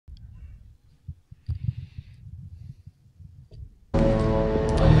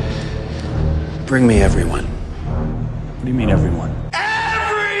Bring me everyone. What do you mean, everyone?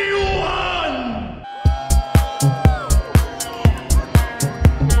 Everyone!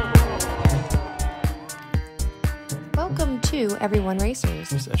 Welcome to Everyone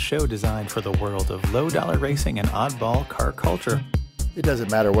Racers. A show designed for the world of low-dollar racing and oddball car culture. It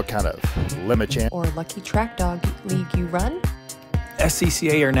doesn't matter what kind of limit champ Or lucky track dog league you run.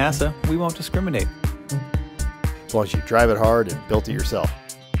 SCCA or NASA, we won't discriminate. as long as you drive it hard and built it yourself.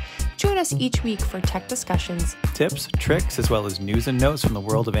 Join us each week for tech discussions, Tips, tricks, as well as news and notes from the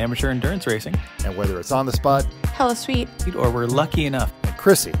world of amateur endurance racing. And whether it's on the spot, hella sweet, Or we're lucky enough, and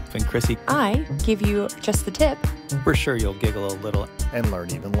Chrissy, and Chrissy, I give you just the tip. we're sure you'll giggle a little. and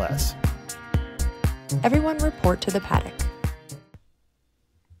learn even less. Everyone report to the paddock.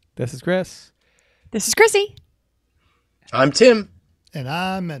 This is Chris. This is Chrissy. I'm Tim, And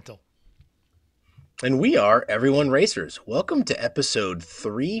I'm mental. and we are Everyone Racers. Welcome to episode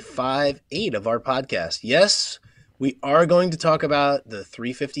 358 of our podcast. Yes, we are going to talk about the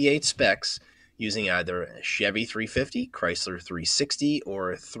 358 specs using either a Chevy 350, Chrysler 360,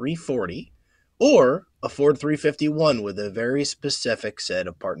 or a 340, or a Ford 351 with a very specific set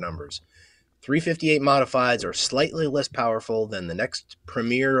of part numbers. 358 modifieds are slightly less powerful than the next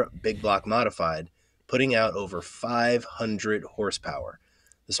premier big block modified, putting out over 500 horsepower.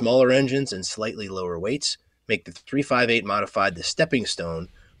 The smaller engines and slightly lower weights make the 358 modified the stepping stone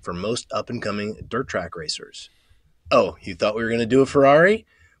for most up-and-coming dirt track racers. Oh, you thought we were going to do a Ferrari?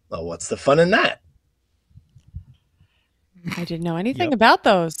 Well, what's the fun in that? I didn't know anything about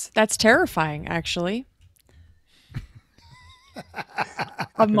those. That's terrifying, actually.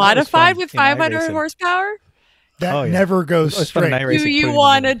 A modified with in 500 iRacing. horsepower? That Oh, yeah. never goes It's fun in straight. iRacing, Do putting you them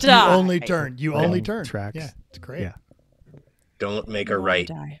want to in- You die? only turn. You Wrong only turn. tracks. Yeah, it's great. Yeah. Don't make You her wanna right.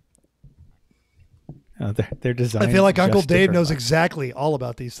 die. They're designed. I feel like Uncle just Dave knows differently. exactly all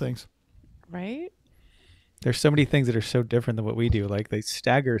about these things. Right? There's so many things that are so different than what we do. Like they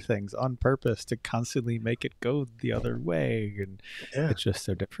stagger things on purpose to constantly make it go the other way, and Yeah. it's just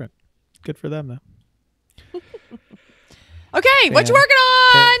so different. Good for them, though. Okay, what you working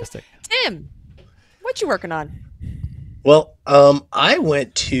on? Fantastic. Tim, what you working on? Well, I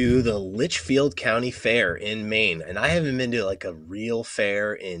went to the Litchfield County Fair in Maine, and I haven't been to like a real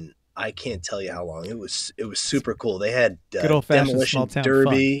fair in I can't tell you how long. It was super cool. They had Good old-fashioned demolition small-town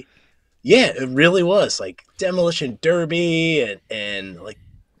derby. Yeah, it really was like demolition derby, and like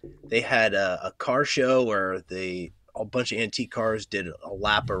they had a car show where a bunch of antique cars did a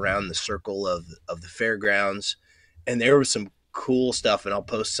lap around the circle of the fairgrounds, and there was some cool stuff, and I'll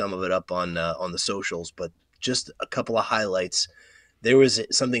post some of it up on the socials. But just a couple of highlights. There was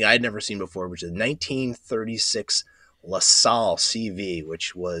something I'd never seen before, which is a 1936 LaSalle CV,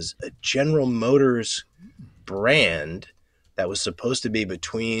 which was a General Motors brand that was supposed to be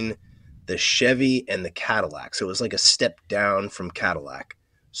between the Chevy and the Cadillac. So it was like a step down from Cadillac.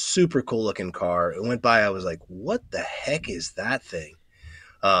 Super cool looking car. It went by, I was like, what the heck is that thing?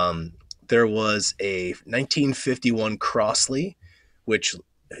 There was a 1951 Crossley, which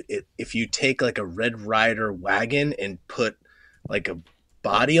if you take like a Red Ryder wagon and put like a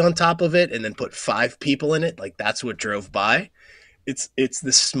body on top of it and then put 5 people in it, like that's what drove by. It's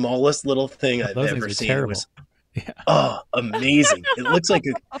the smallest little thing I've Those things ever are seen. terrible. It was Yeah. amazing. It looks like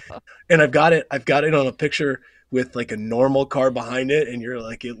and I've got it on a picture with like a normal car behind it, and you're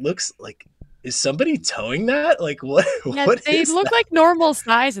like, it looks like, is somebody towing that? Like what? Yeah, what they is look that? like normal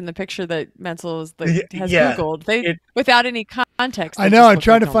size in the picture that Menzel has Yeah, Googled. They it- without any context. I they know. just I'm look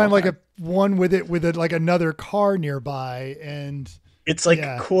trying to normal find like cars. a one with like another car nearby, and It's like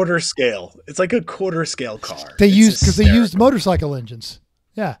yeah. quarter scale. It's like a quarter scale car. they It's used hysterical. motorcycle engines.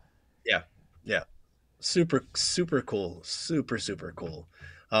 Yeah. Yeah. Super cool. Super cool.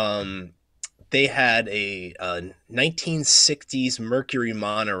 They had a 1960s Mercury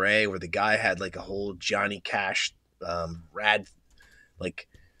Monterey where the guy had like a whole Johnny Cash rat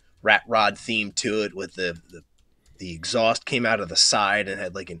rod theme to it, with the exhaust came out of the side and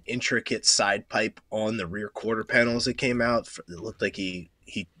had like an intricate side pipe on the rear quarter panels that came out. It looked like he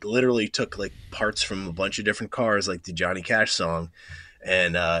literally took like parts from a bunch of different cars, like the Johnny Cash song,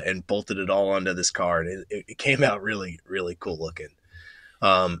 and bolted it all onto this car. And it came out really, really cool looking.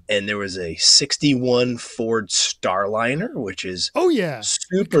 And there was a 61 Ford Starliner, which is Oh yeah.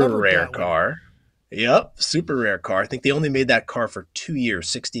 super covered rare that one. car. Yep, super rare car. I think they only made that car for 2 years,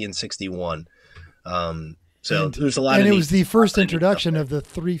 60 and 61. So And- there's a lot And of it was the first neat stuff introduction there. of the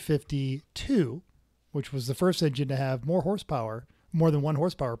 352, which was the first engine to have more than 1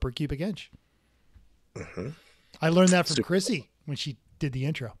 horsepower per cubic inch. Mm-hmm. I learned that from Super Chrissy when she did the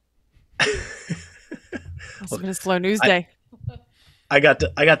intro. It's been a slow news day. I got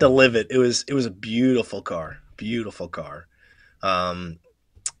to live it. It was a beautiful car, beautiful car. And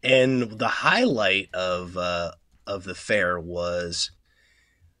the highlight of the fair was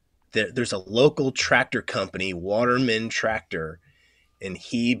there's a local tractor company, Waterman Tractor, and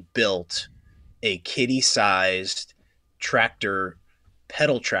he built a kitty-sized tractor,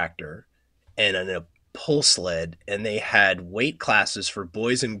 pedal tractor, and a pull sled, and they had weight classes for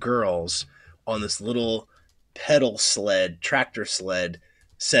boys and girls on this little pedal sled, tractor sled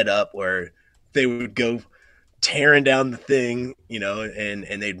set up where they would go tearing down the thing,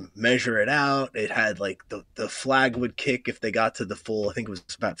 and they'd measure it out. It had like the flag would kick if they got to the full, I think it was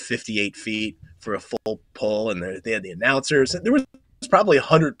about 58 feet for a full pull. And they had the announcers. There was probably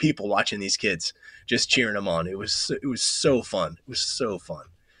 100 people watching these kids just cheering them on. It was so fun. It was so fun.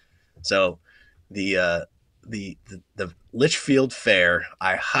 So the Litchfield Fair,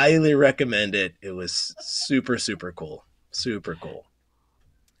 I highly recommend it. It was super, super cool. Super cool.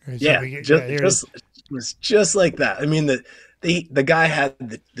 Yeah, it was just like that. I mean, the guy had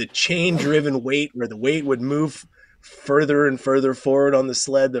the chain driven weight where the weight would move further and further forward on the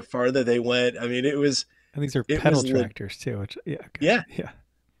sled the farther they went. I mean, and these are pedal tractors too. Which, yeah.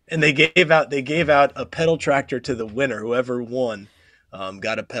 And they gave out a pedal tractor to the winner. Whoever won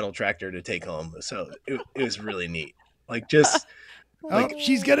got a pedal tractor to take home. So it was really neat. Like just.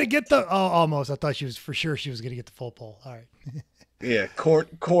 She's gonna get the almost. I thought she was for sure she was gonna get the full pull. All right. Yeah,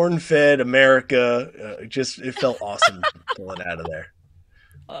 corn-fed America. It felt awesome pulling out of there.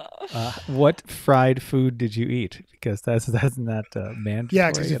 What fried food did you eat? Because that's not mandatory.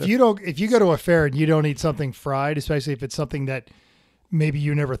 Yeah, because if you go to a fair and you don't eat something fried, especially if it's something that maybe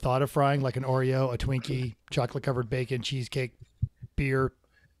you never thought of frying, like an Oreo, a Twinkie, chocolate covered bacon, cheesecake, beer,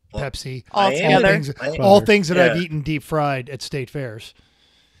 Pepsi, all together, all things that I've eaten deep fried at state fairs.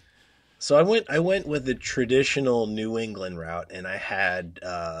 So I went with the traditional New England route, and I had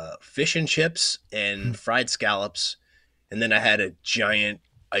fish and chips and fried scallops, and then I had a giant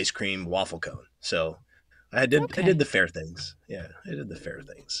ice cream waffle cone. So I did the fair things. Yeah, I did the fair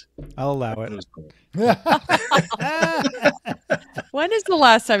things. I'll allow it. It was cool. When is the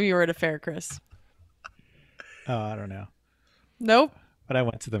last time you were at a fair, Chris? Oh, I don't know. Nope. But I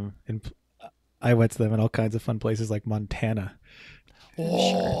went to them in all kinds of fun places like Montana.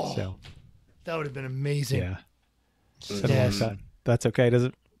 Oh, so that would have been amazing. Yeah. That's okay. Does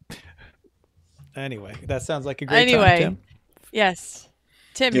it? Anyway, that sounds like a great time, Tim. Yes.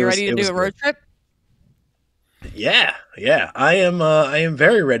 Tim, you ready to do a road trip? Yeah. I am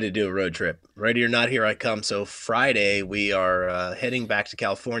very ready to do a road trip. Ready or not, here I come. So Friday we are heading back to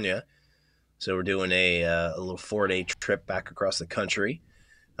California. So we're doing a little 4-day trip back across the country.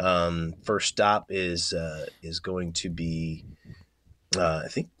 First stop is going to be. I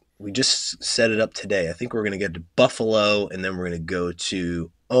think we just set it up today. I think we're going to get to Buffalo, and then we're going to go to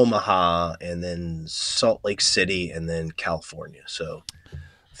Omaha, and then Salt Lake City, and then California. So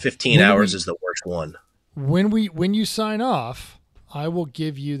 15 hours is the worst one. When you sign off, I will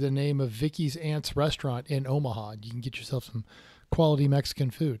give you the name of Vicky's Aunt's restaurant in Omaha. You can get yourself some quality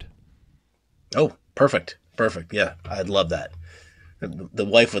Mexican food. Oh, perfect. Yeah, I'd love that. The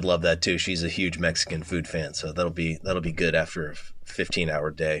wife would love that too. She's a huge Mexican food fan, so that'll be good after a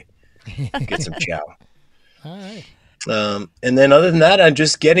 15-hour day. Get some chow. All right. And then other than that, I'm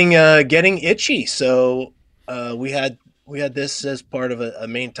just getting itchy. So we had this as part of a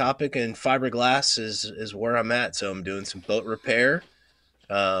main topic, and fiberglass is where I'm at. So I'm doing some boat repair,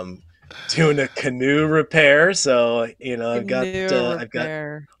 doing a canoe repair. So I've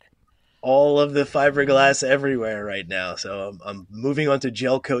got all of the fiberglass everywhere right now. So I'm moving on to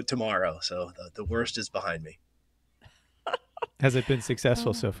gel coat tomorrow. So the worst is behind me. Has it been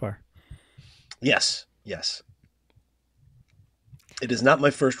successful so far? Yes. It is not my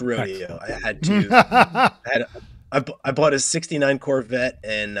first rodeo. I had to. I bought a '69 Corvette,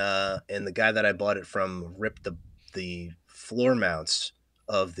 and the guy that I bought it from ripped the floor mounts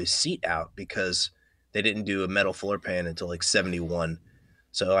of the seat out because they didn't do a metal floor pan until like '71.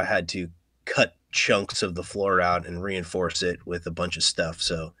 So I had to cut chunks of the floor out and reinforce it with a bunch of stuff.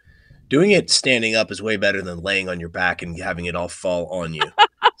 So doing it standing up is way better than laying on your back and having it all fall on you.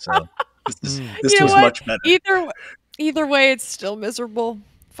 So this was much better. Either way, it's still miserable.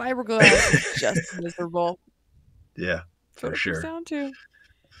 Fiberglass is just miserable. Yeah, for sure. Down to.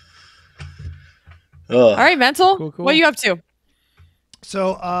 All right, Mental. Cool. What are you up to?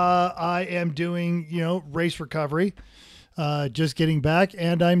 So I am doing, race recovery, just getting back,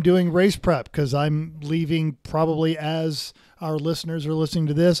 and I'm doing race prep because I'm leaving probably as our listeners are listening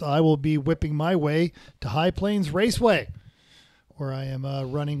to this. I will be whipping my way to High Plains Raceway, where I am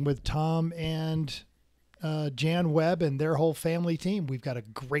running with Tom and Jan Webb and their whole family team. We've got a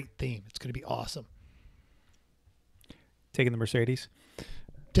great theme. It's going to be awesome. Taking the Mercedes.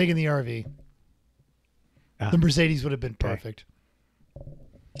 Taking the RV. The Mercedes would have been perfect.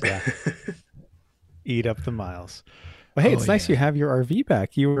 Yeah. Eat up the miles. Well, hey, it's nice you have your RV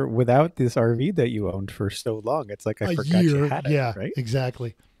back. You were without this RV that you owned for so long. It's like I forgot you had it. Yeah, right?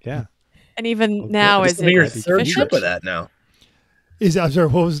 exactly. Yeah. And even now, This is will be your it third sufficient? trip of that now. I'm sorry.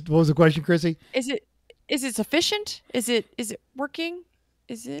 What was the question, Chrissy? Is it sufficient? Is it working?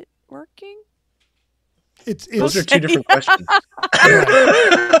 Is it working? Those are two different questions.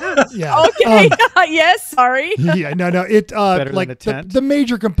 Yeah. Okay. Yes. Sorry. Yeah. No. Better like than a tent. the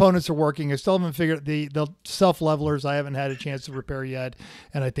major components are working. I still haven't figured the self levelers. I haven't had a chance to repair yet,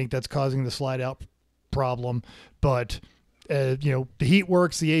 and I think that's causing the slide out problem. But the heat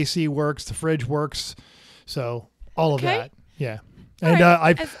works, the AC works, the fridge works, so all of that. Yeah. And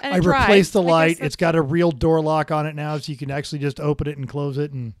right. I it replaced the drives. I light. guess It's got a real door lock on it now, so you can actually just open it and close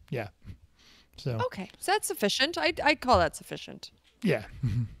it, and yeah. So Okay, so that's sufficient. I call that sufficient. yeah.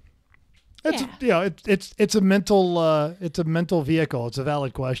 It's a mental vehicle. It's a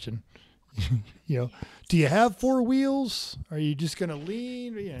valid question. Do you have four wheels? Are you just going to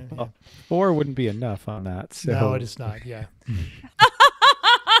lean? Yeah. Well, 4 wouldn't be enough on that. So. No, it is not. Yeah.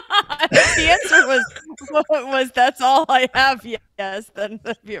 The answer was that's all I have. Yes, then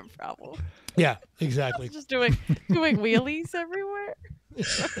that'd be a problem. Yeah, exactly. Just doing wheelies everywhere.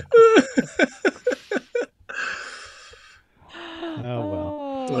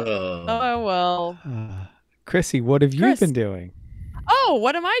 Oh, well. Oh well. Chrissy, what have you been doing? Oh,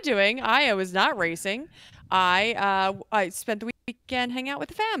 what am I doing? I was not racing. I spent the weekend hanging out with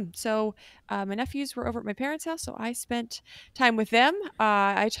the fam. So my nephews were over at my parents' house, so I spent time with them.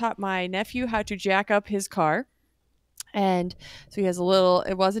 I taught my nephew how to jack up his car. And so he has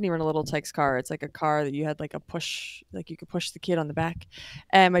it wasn't even a little Tykes car. It's like a car that you had like a push, like you could push the kid on the back.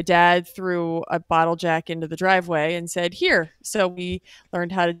 And my dad threw a bottle jack into the driveway and said, "Here." So we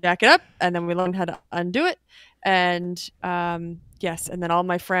learned how to jack it up, and then we learned how to undo it. And yes, and then all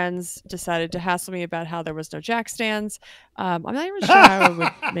my friends decided to hassle me about how there was no jack stands. I'm not even sure how I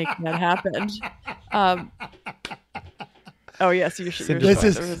would make that happen. Oh yes, you should. This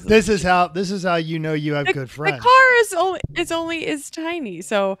is how you know you have good friends. The car is tiny.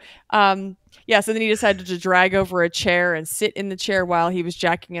 So so then he decided to drag over a chair and sit in the chair while he was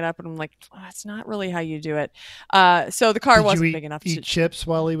jacking it up, and I'm like, that's not really how you do it. So the car wasn't big enough. Eat chips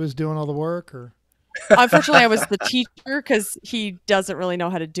while he was doing all the work, or? Unfortunately, I was the teacher because he doesn't really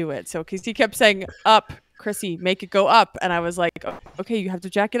know how to do it. So because he kept saying up. Chrissy, make it go up. And I was like, okay, you have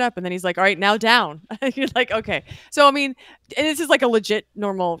to jack it up. And then he's like, all right, now down. You're like, okay. So, I mean, and this is like a legit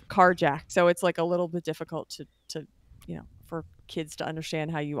normal car jack. So it's like a little bit difficult to for kids to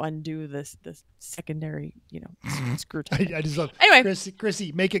understand how you undo this secondary, screw type. I just love, anyway,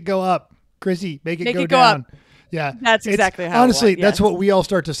 Chrissy, make it go up. Chrissy, make it go down. Up. Yeah. That's exactly how honestly, it went, that's what we all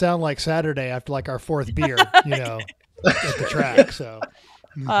start to sound like Saturday after like our fourth beer, at the track. So,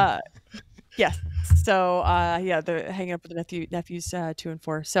 yes. So, they're hanging up with the nephews 2 and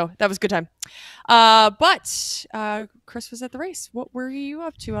 4. So that was a good time. But Chris was at the race. What were you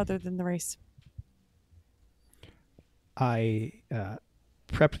up to other than the race? I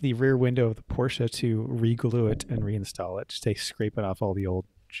prepped the rear window of the Porsche to re-glue it and reinstall it, just scraping off all the old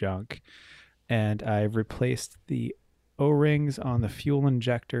junk. And I replaced the O-rings on the fuel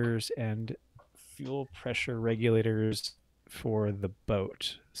injectors and fuel pressure regulators for the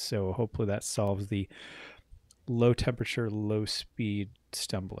boat. So hopefully that solves the low temperature, low speed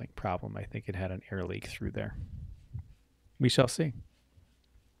stumbling problem. I think it had an air leak through there. We shall see.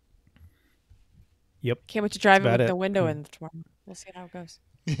 Yep. Can't wait to drive it with the window in tomorrow. We'll see how it goes.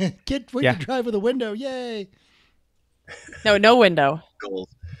 Can't wait to drive with a window. Yay. No window. Cool.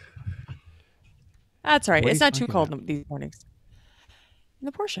 That's all right. What It's not too cold about? these mornings. In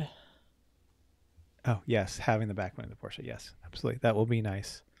the Porsche. Oh, yes. Having the back window of the Porsche. Yes, absolutely. That will be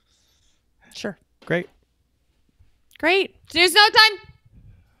nice. Sure. Great. Snooze no time.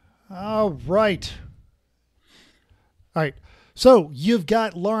 All right. So you've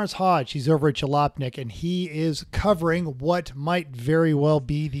got Lawrence Hodge. He's over at Jalopnik, and he is covering what might very well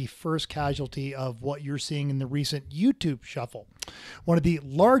be the first casualty of what you're seeing in the recent YouTube shuffle. One of the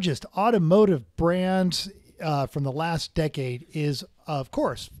largest automotive brands from the last decade is, of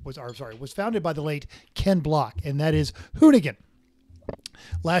course, was founded by the late Ken Block, and that is Hoonigan.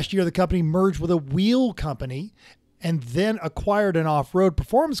 Last year, the company merged with a wheel company, and then acquired an off-road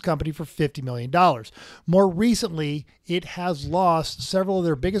performance company for $50 million. More recently, it has lost several of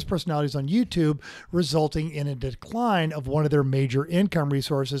their biggest personalities on YouTube, resulting in a decline of one of their major income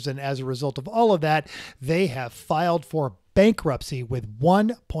resources. And as a result of all of that, they have filed for bankruptcy with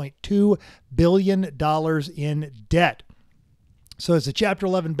 $1.2 billion in debt. So it's a Chapter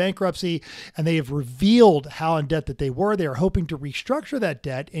 11 bankruptcy, and they have revealed how in debt that they were. They are hoping to restructure that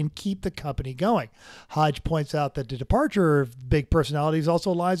debt and keep the company going. Hodge points out that the departure of big personalities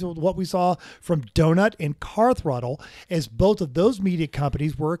also aligns with what we saw from Donut and Car Throttle, as both of those media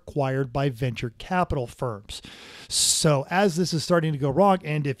companies were acquired by venture capital firms. So as this is starting to go wrong,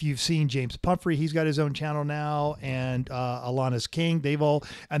 and if you've seen James Pumphrey, he's got his own channel now, and Alana's King,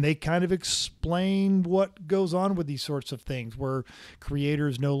 they kind of explain what goes on with these sorts of things where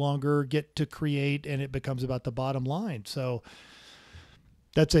creators no longer get to create and it becomes about the bottom line. So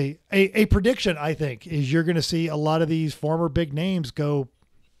that's a prediction, I think, is you're going to see a lot of these former big names go.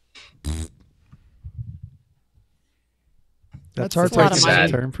 That's hard to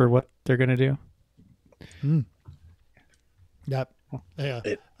term for what they're going to do. Yep. Yeah.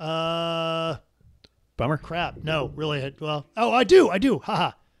 Bummer. Crap. No, really. Well, I do.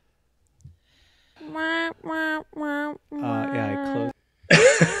 Haha. Yeah, I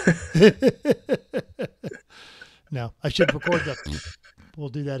closed. No, I should record that. We'll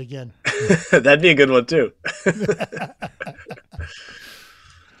do that again. That'd be a good one too.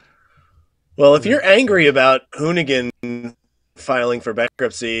 Well, if you're angry about Hoonigan filing for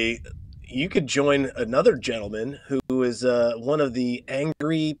bankruptcy, you could join another gentleman who is one of the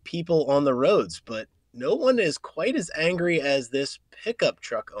angry people on the roads, but no one is quite as angry as this pickup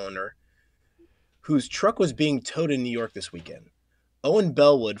truck owner whose truck was being towed in New York this weekend. Owen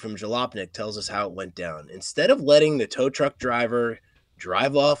Bellwood from Jalopnik tells us how it went down. Instead of letting the tow truck driver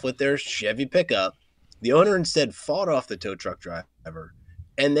drive off with their Chevy pickup, the owner instead fought off the tow truck driver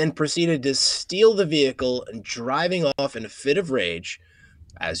and then proceeded to steal the vehicle and driving off in a fit of rage,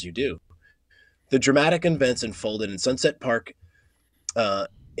 as you do. The dramatic events unfolded in Sunset Park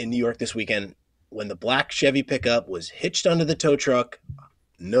in New York this weekend when the black Chevy pickup was hitched onto the tow truck,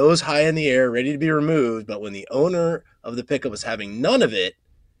 nose high in the air, ready to be removed. But when the owner of the pickup was having none of it,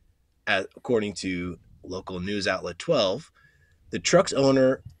 according to local news outlet 12, the truck's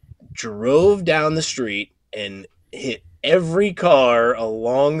owner drove down the street and hit every car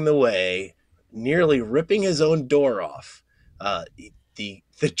along the way, nearly ripping his own door off. The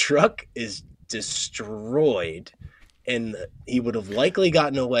truck is destroyed, and he would have likely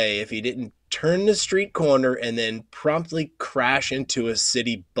gotten away if he didn't turn the street corner and then promptly crash into a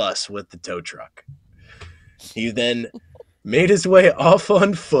city bus with the tow truck. He then made his way off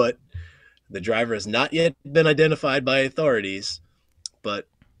on foot. The driver has not yet been identified by authorities, but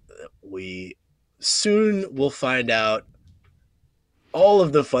we soon will find out all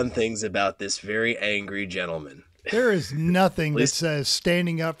of the fun things about this very angry gentleman. There is nothing that says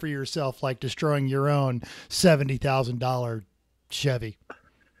standing up for yourself like destroying your own $70,000 Chevy.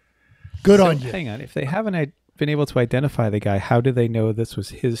 Good on you. Hang on. If they haven't been able to identify the guy, how do they know this was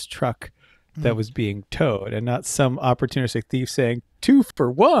his truck that was being towed and not some opportunistic thief saying 2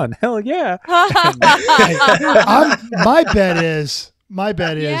 for 1? Hell yeah. My bet is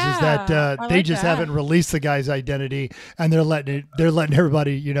that they just haven't released the guy's identity and they're letting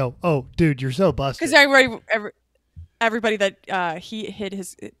everybody, oh, dude, you're so busted. Because everybody that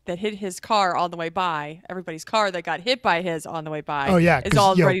hit his car on the way by, everybody's car that got hit by his on the way by, is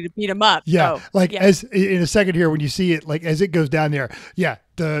all ready to beat him up. Yeah, as in a second here when you see it, like as it goes down there,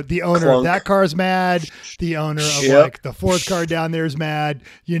 the owner of that car is mad. The owner of like the fourth car down there is mad.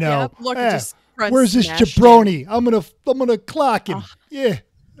 Where's this jabroni? I'm gonna clock him. That's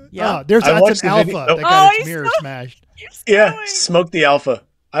an alpha that got its mirror smashed. Smoked the alpha.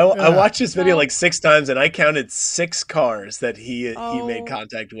 I watched this video like 6 times, and I counted 6 cars that he made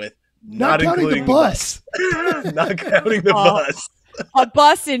contact with, not including the bus. Not counting the bus. A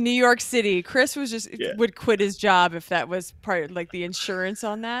bus in New York City. Chris was would quit his job if that was part of like the insurance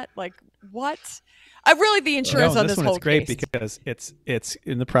on that. Like what? Really, the insurance on this whole case. This one is great because it's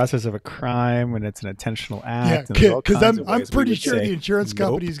in the process of a crime and it's an intentional act. Yeah, because I'm pretty sure the insurance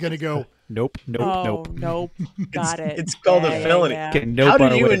company is going to go. Nope. Got it. It's called a felony. Yeah. How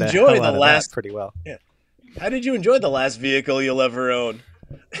did you enjoy the last? Pretty well. Yeah. How did you enjoy the last vehicle you'll ever own?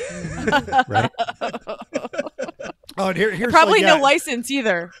 Right. Oh, and here's probably no license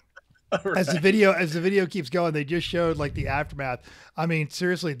either. Right. As the video keeps going, they just showed like the aftermath. I mean,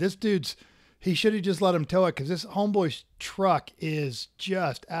 seriously, this dude's. He should have just let him tow it because this homeboy's truck is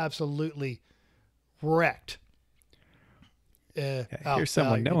just absolutely wrecked. Here's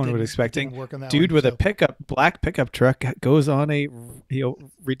someone no one was expecting. Work on that Dude one, with a black pickup truck goes on a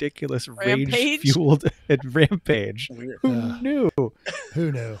ridiculous Rampage? rage-fueled rampage. Weird. Who knew?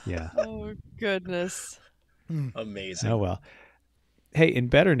 Who knew? Yeah. Oh goodness. Amazing. Oh, well. Hey, in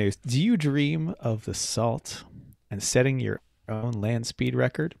better news, do you dream of the salt and setting your own land speed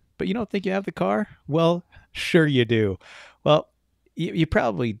record, but you don't think you have the car? Well, sure you do. Well, you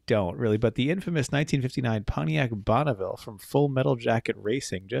probably don't, really, but the infamous 1959 Pontiac Bonneville from Full Metal Jacket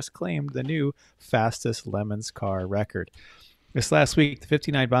Racing just claimed the new fastest Lemons car record. This last week, the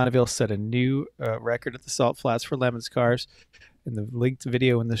 59 Bonneville set a new record at the Salt Flats for Lemons cars. And the linked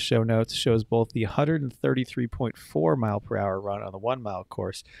video in the show notes shows both the 133.4 mile per hour run on the 1 mile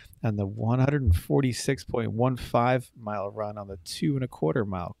course and the 146.15 mile run on the 2.25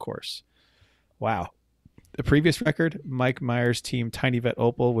 mile course. Wow. The previous record, Mike Meir's team Tiny Vet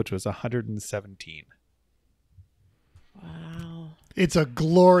Opal, which was 117. Wow. It's a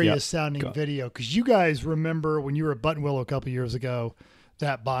glorious sounding video, because you guys remember when you were at Button Willow a couple years ago,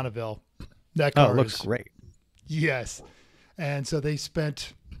 that Bonneville. That car it looks great. Yes. And so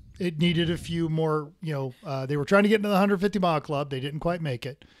it needed a few more, they were trying to get into the 150 mile club. They didn't quite make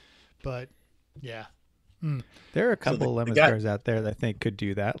it, but yeah. There are a couple of Lemons cars out there that I think could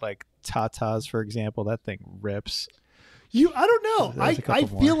do that, like Tata's, for example. That thing rips. I don't know. I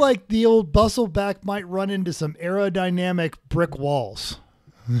feel like the old Bustleback might run into some aerodynamic brick walls.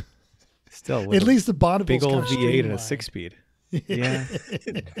 Still, at least the Bonneville's big old V8 and a 6-speed. Yeah.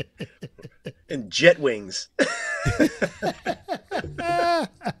 And jet wings.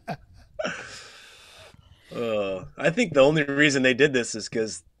 I think the only reason they did this is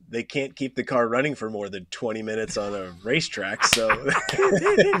because they can't keep the car running for more than 20 minutes on a racetrack, so they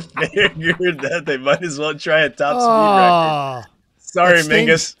figured that they might as well try a top speed record. Sorry,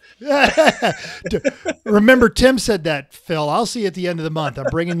 Mingus. Remember, Tim said that, Phil. I'll see you at the end of the month. I'm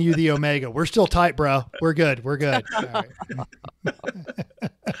bringing you the Omega. We're still tight, bro. We're good. All right.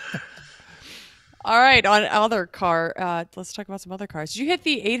 All right, on other car, let's talk about some other cars. Did you hit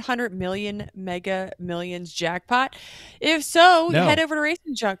the 800 million Mega Millions jackpot? If so, No. head over to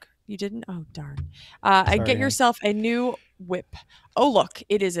Racing Junk. You didn't? Oh, darn. And get yourself a new whip. Oh, look,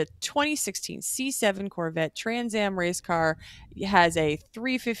 it is a 2016 C7 Corvette Trans Am race car. It has a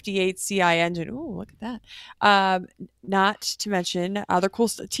 358 CI engine. Ooh, look at that. Not to mention other cool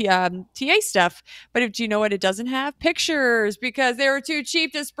TA stuff. But do you know what it doesn't have? Pictures, because they were too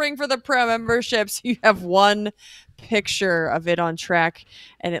cheap to spring for the pro memberships. You have one picture of it on track,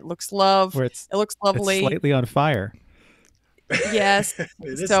 and it looks it looks lovely. It's slightly on fire. Yes.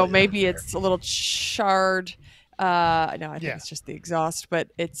 So maybe it's a little charred. No, I think it's just the exhaust, but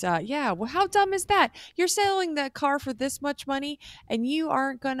it's well, how dumb is that? You're selling the car for this much money and you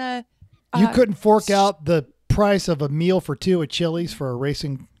aren't gonna you couldn't fork out the price of a meal for two at Chili's for a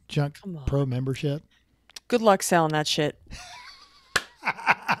Racing Junk Pro membership. Good luck selling that shit.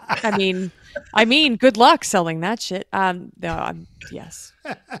 I mean, good luck selling that shit. Yes.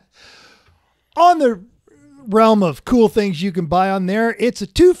 On the realm of cool things you can buy on there, it's a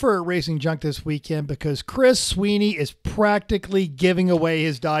twofer at Racing Junk this weekend, because Chris Sweeny is practically giving away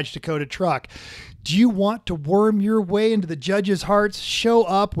his Dodge Dakota truck. Do you want to worm your way into the judges' hearts? Show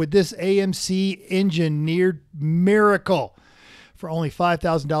up with this AMC engineered miracle. For only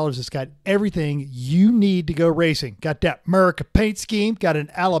 $5,000, it's got everything you need to go racing. Got that America paint scheme, got an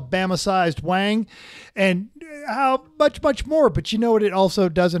Alabama-sized wang, and how much more. But you know what it also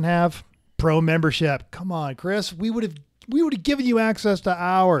doesn't have? Pro membership. Come on, Chris. We would have given you access to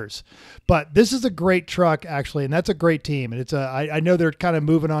ours. But this is a great truck, actually, and that's a great team. And it's I know they're kind of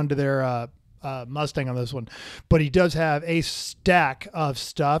moving on to their Mustang on this one, but he does have a stack of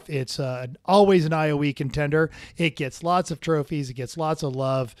stuff. It's always an IOE contender. It gets lots of trophies. It gets lots of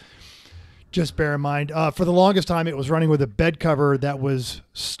love. Just bear in mind, for the longest time, it was running with a bed cover that was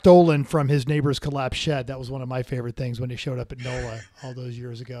stolen from his neighbor's collapsed shed. That was one of my favorite things when it showed up at NOLA all those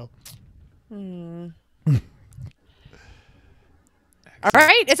years ago. All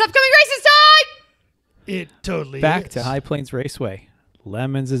right, it's upcoming races time. It totally Back is. to High Plains Raceway.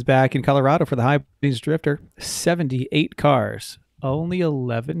 Lemons is back in Colorado for the High Plains Drifter. 78 cars, only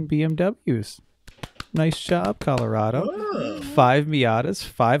 11 BMWs. Nice job, Colorado. Oh. 5 Miatas,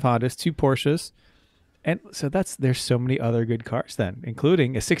 5 Hondas, 2 Porsches. And so there's so many other good cars then,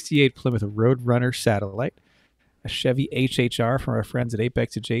 including a 68 Plymouth Roadrunner Satellite, a Chevy HHR from our friends at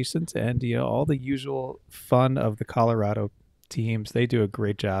Apex Adjacent, and all the usual fun of the Colorado teams. They do a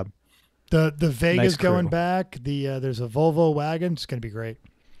great job. The Vega's Nice going crew. back. There's a Volvo wagon. It's going to be great.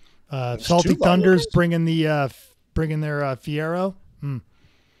 Salty Thunder's bringing their Fiero.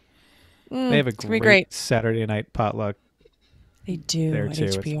 They have a great Saturday night potluck. They do there at too.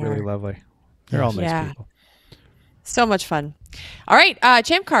 It's HPR. really lovely. They're all nice Yeah. people. So much fun. All right.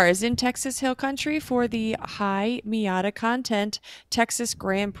 Champ Car is in Texas Hill Country for the high Miata content Texas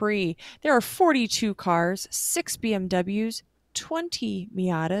Grand Prix. There are 42 cars, 6 BMWs, 20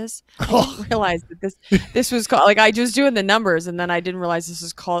 Miatas. I didn't realize that this was called, like, I was doing the numbers and then I didn't realize this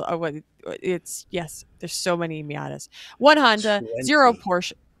was called, there's so many Miatas. 1 Honda, 0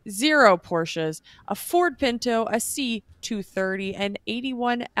 20. Porsches, a Ford Pinto, a C230, an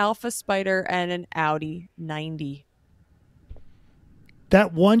 81 Alpha Spider, and an Audi 90.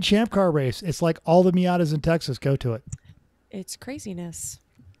 That one Champ Car race, it's like all the Miatas in Texas go to it. It's craziness.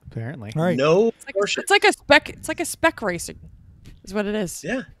 Apparently. All right. No It's Porsche. like a spec racing, is what it is.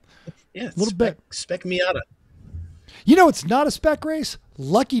 Yeah. Yeah. A little bit. Spec Miata. You know, it's not a spec race.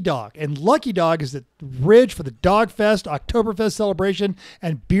 Lucky Dog. And Lucky Dog is the ridge for the Dog Fest, Oktoberfest celebration,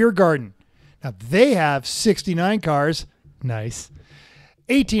 and beer garden. Now, they have 69 cars. Nice.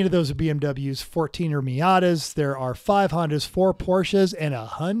 18 of those are BMWs, 14 are Miatas. There are 5 Hondas, 4 Porsches, and a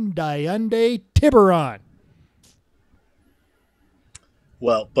Hyundai Tiburon.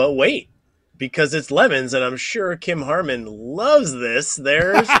 Well, but wait, because it's lemons, and I'm sure Kim Harmon loves this.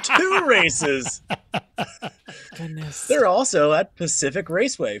 There's 2 races. Goodness. They're also at Pacific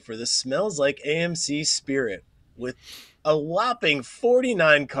Raceway for the Smells Like AMC Spirit, with a whopping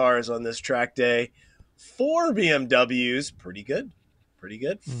 49 cars on this track day, 4 BMWs, pretty good,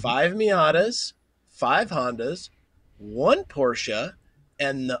 5 Miatas, 5 Hondas, 1 Porsche,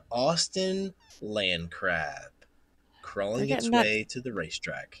 and the Austin Land Crab crawling its way to the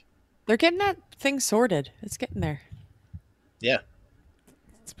racetrack. They're getting that thing sorted. It's getting there. Yeah.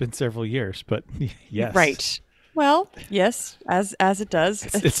 It's been several years, but yes. Right. Well, yes, as it does.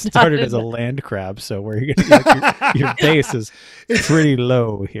 It started as a land crab, so where you're gonna, your base is pretty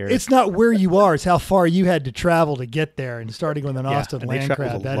low here. It's not where you are. It's how far you had to travel to get there. And starting with an Austin and they Land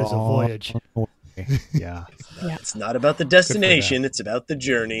traveled Crab, that is a voyage. way. Yeah. It's not about the destination, it's about the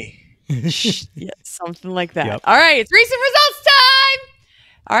journey. Yeah, something like that. Yep. All right, it's recent results time.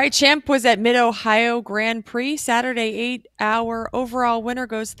 All right, Champ was at Mid-Ohio Grand Prix. Saturday 8-hour overall winner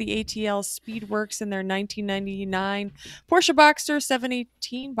goes to the ATL Speedworks in their 1999 Porsche Boxster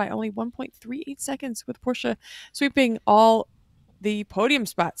 718 by only 1.38 seconds, with Porsche sweeping all the podium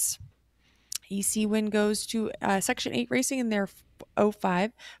spots. EC win goes to Section 8 Racing in their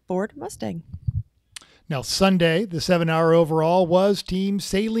 05 Ford Mustang. Now, Sunday, the 7-hour overall was Team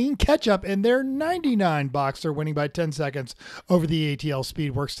Saline Ketchup and their 99 Boxster, winning by 10 seconds over the ATL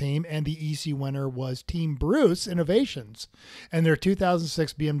Speedworks team. And the EC winner was Team Bruce Innovations and their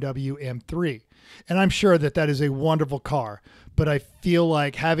 2006 BMW M3. And I'm sure that is a wonderful car, but I feel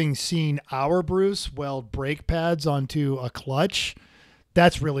like having seen our Bruce weld brake pads onto a clutch,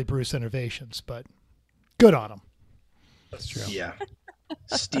 that's really Bruce Innovations, but good on them. That's true. Yeah.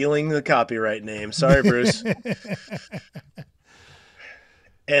 Stealing the copyright name. Sorry, Bruce.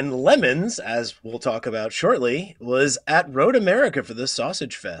 And Lemons, as we'll talk about shortly, was at Road America for the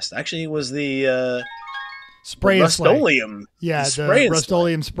Sausage Fest. Actually, it was the Spray and Slay. Rustoleum. Yeah, the Spray and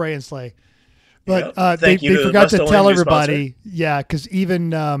Slay. Rustoleum Spray and Slay. But Yep. they forgot to tell everybody, because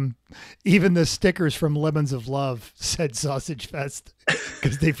even the stickers from Lemons of Love said Sausage Fest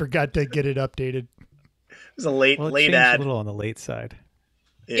because they forgot to get it updated. It was a late ad. A little on the late side.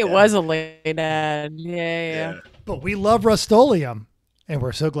 Yeah. It was a late ad. Yeah. But we love Rustoleum, and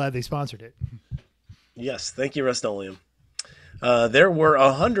we're so glad they sponsored it. Yes, thank you, Rustoleum. There were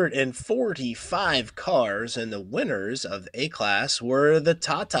 145 cars, and the winners of the A-Class were the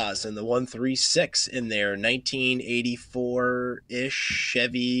Tatas and the 136 in their 1984-ish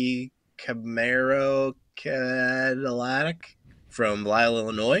Chevy Camaro Cadillac from Lisle,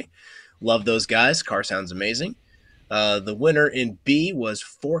 Illinois. Love those guys. Car sounds amazing. The winner in B was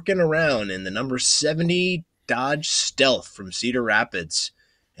forking around in the number 70 Dodge Stealth from Cedar Rapids.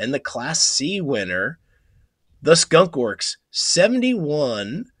 And the Class C winner, the Skunk Works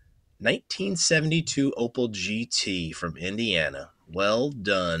 1972 Opel GT from Indiana. Well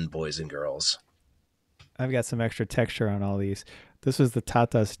done, boys and girls. I've got some extra texture on all these. This was the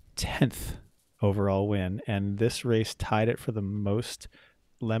Tata's 10th overall win, and this race tied it for the most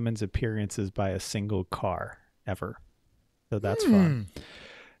Lemons appearances by a single car ever. So that's fun.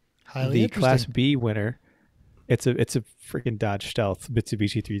 Highly The Class interesting. B winner, it's a freaking Dodge Stealth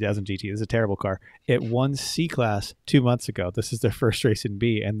Mitsubishi 3000 GT. This is a terrible car. It won C Class 2 months ago. This is their first race in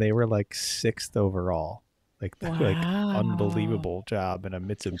B, and they were like 6th overall. Like unbelievable job in a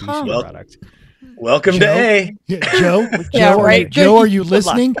Mitsubishi product. Welcome to A. Yeah, Joe, Yeah, right. Joe, are you Good luck.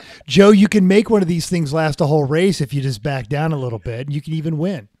 listening? Joe, you can make one of these things last a whole race if you just back down a little bit. You can even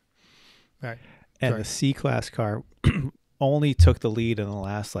win. All right. And Sorry. the C Class car only took the lead in the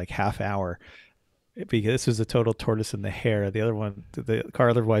last like half hour because this was a total tortoise in the hare. The other one, the car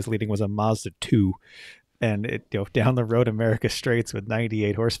otherwise leading, was a Mazda 2. And it, down the road, America Straights with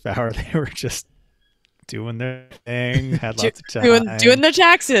 98 horsepower, they were just doing their thing, had lots of time. Doing their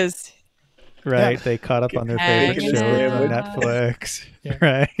taxes. Right. Yeah. They caught up on their favorite Hanging shows on out. Netflix. Yeah.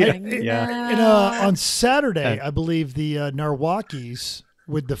 Right. Hanging Yeah. And out. on Saturday, I believe the Narwakis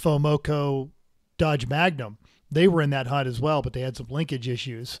with the Fomoco Dodge Magnum, they were in that hunt as well, but they had some linkage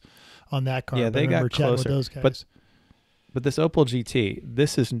issues on that car. Yeah, But I they remember got chatting closer. with those guys. But this Opel GT,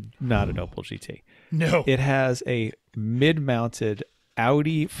 this is not an Opel GT. No. It has a mid-mounted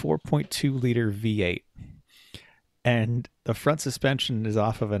Audi 4.2 liter V8. And the front suspension is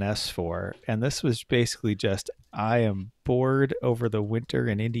off of an S4. And this was basically just, I am bored over the winter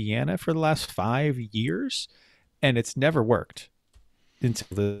in Indiana for the last 5 years. And it's never worked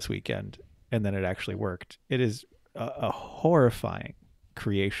until this weekend. And then it actually worked. It is a horrifying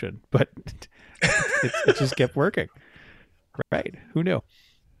creation, but it just kept working. Right. Who knew?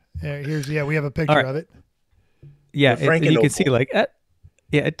 We have a picture right. of it. Yeah. The Franken you can Opel. see like,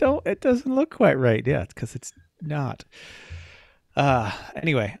 it doesn't look quite right. Yeah. It's because it's not.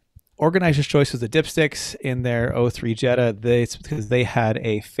 Anyway, Organizer's Choice was the dipsticks in their 03 Jetta. Because they had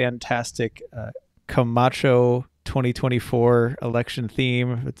a fantastic Camacho 2024 election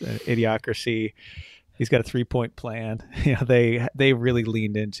theme. It's an idiocracy. He's got a 3-point plan. They really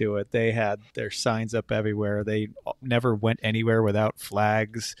leaned into it. They had their signs up everywhere. They never went anywhere without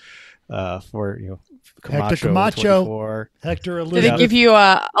flags for Camacho. Hector Camacho. 24. Hector Did Elizabeth. they give you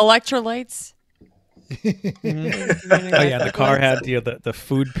electrolytes? Oh yeah, the car had the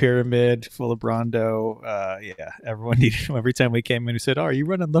food pyramid full of Brondo. Yeah, everyone needed. Every time we came in, we said, "Oh, are you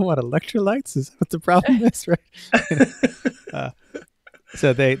running low on electrolytes? Is that what the problem is?" Right.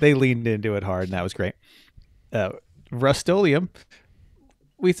 So they leaned into it hard, and that was great. Rustoleum.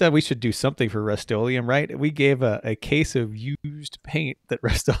 We said we should do something for Rustoleum, right? We gave a case of used paint that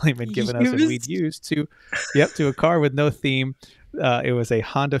Rustoleum had given us, and we'd used to a car with no theme. It was a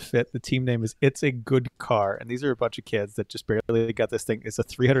Honda Fit. The team name is It's a Good Car. And these are a bunch of kids that just barely got this thing. It's a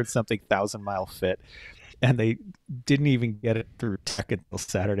 300-something thousand-mile Fit. And they didn't even get it through tech until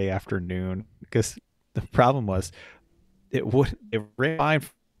Saturday afternoon because the problem was it ran fine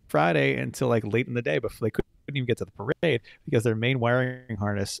Friday until like late in the day before they couldn't even get to the parade because their main wiring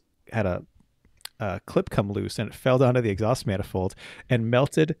harness had a clip come loose and it fell down to the exhaust manifold and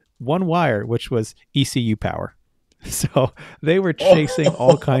melted one wire, which was ECU power. So they were chasing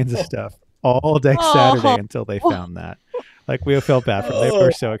all kinds of stuff all day Saturday until they found that. Like we felt bad for them. They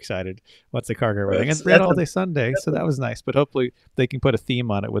were so excited once the car got running. And ran all day Sunday, so that was nice. But hopefully they can put a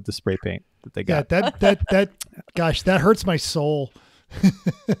theme on it with the spray paint that they got. Yeah, gosh, that hurts my soul.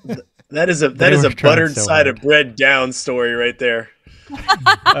 That is a buttered so side hard. of bread down story right there.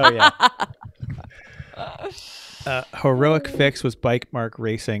 Oh yeah. Heroic fix was Bike Mark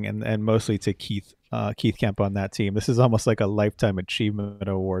Racing and mostly to Keith Kemp on that team. This is almost like a lifetime achievement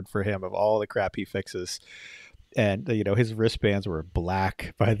award for him of all the crap he fixes. And his wristbands were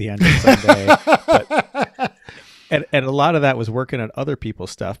black by the end of Sunday. and a lot of that was working on other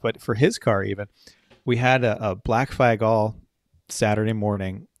people's stuff. But for his car, even we had a black flag all Saturday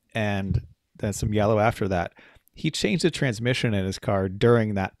morning and then some yellow after that. He changed the transmission in his car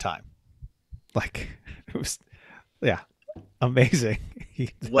during that time. Like it was, yeah, amazing.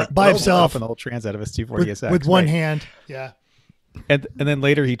 He by himself and the whole trans out of his 240SX with one hand. Yeah. And then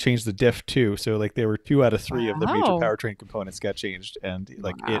later he changed the diff too. So like there were 2 out of 3 of the major Wow. powertrain components got changed, and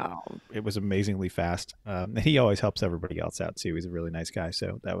like Wow. it was amazingly fast. And he always helps everybody else out too. He's a really nice guy.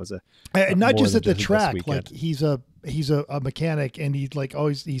 So that was And not more just than at the this track. weekend. Like he's a mechanic, and he's like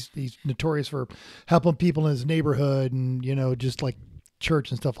always he's notorious for helping people in his neighborhood, and just like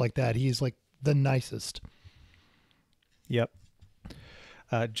church and stuff like that. He's like the nicest. Yep.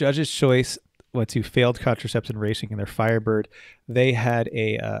 Judge's Choice went to Failed Contraception Racing in their Firebird. They had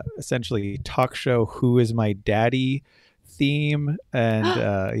a essentially talk show Who Is My Daddy theme, and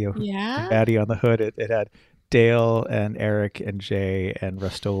Yeah. Daddy on the hood. It had Dale and Eric and Jay and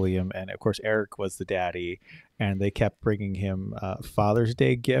Rustoleum, and of course Eric was the daddy, and they kept bringing him Father's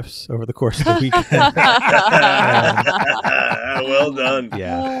Day gifts over the course of the weekend. Well done.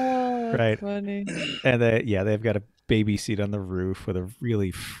 Yeah, right. Funny. And they've got a baby seat on the roof with a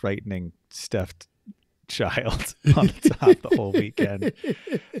really frightening stuffed child on the top the whole weekend.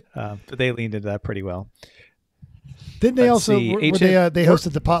 But they leaned into that pretty well. Didn't they Let's also see, they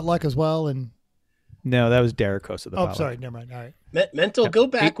hosted the potluck as well? And No, that was Derek hosted the potluck. sorry, never mind. All right. Mental, go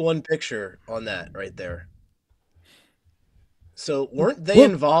back one picture on that right there. So weren't they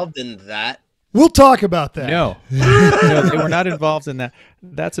involved in that We'll talk about that. No, no, they were not involved in that.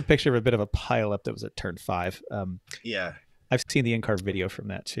 That's a picture of a bit of a pileup that was at turn 5. Yeah. I've seen the in-car video from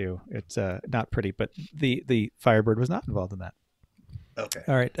that too. It's not pretty, but the Firebird was not involved in that. Okay.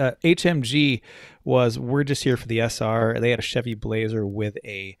 All right. HMG was, we're just here for the SR. They had a Chevy Blazer with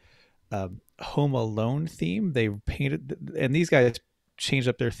a Home Alone theme. They painted, and these guys changed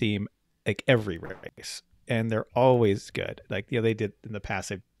up their theme like every race, and they're always good. Like, they did in the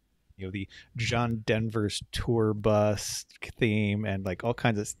past, the John Denver's tour bus theme and like all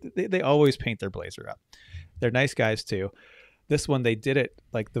kinds of, they always paint their Blazer up. They're nice guys too. This one, they did it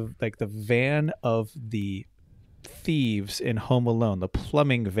like the van of the thieves in Home Alone, the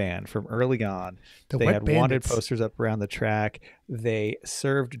plumbing van from early on. They had wanted posters up around the track. They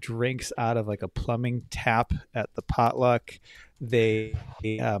served drinks out of like a plumbing tap at the potluck. They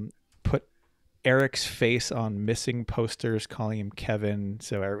put Eric's face on missing posters, calling him Kevin.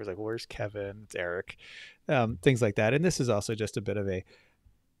 So Eric was like, "Where's Kevin? It's Eric." Things like that. And this is also just a bit of a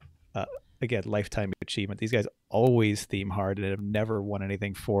again, lifetime achievement. These guys always theme hard and have never won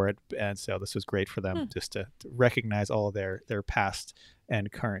anything for it. And so this was great for them just to recognize all of their past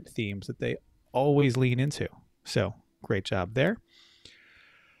and current themes that they always lean into. So great job there.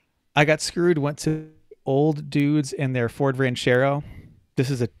 I got screwed, went to old dudes in their Ford Ranchero. This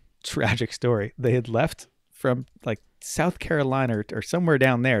is a tragic story. They had left from like South Carolina or somewhere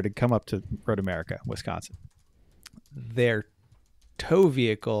down there to come up to Road America, Wisconsin. Their tow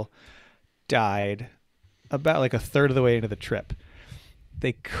vehicle died about like a third of the way into the trip.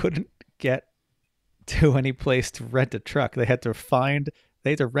 They couldn't get to any place to rent a truck. They had to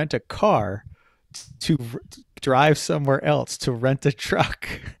rent a car to drive somewhere else to rent a truck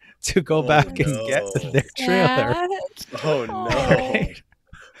to go back and get their trailer. Oh no. Right?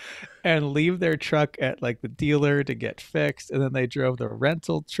 And leave their truck at like the dealer to get fixed, and then they drove the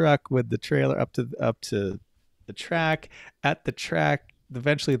rental truck with the trailer up to the track. At the track,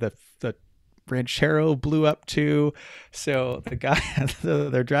 eventually the Ranchero blew up too. So the guy,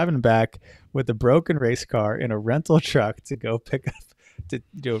 they're driving back with a broken race car in a rental truck to go pick up,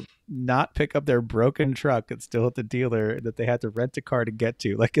 not pick up their broken truck that's still at the dealer that they had to rent a car to get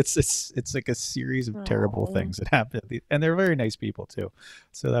to. Like it's like a series of terrible things that happened. And they're very nice people too.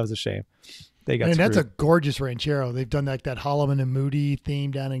 So that was a shame. They got that's a gorgeous Ranchero. They've done like that Holloman and Moody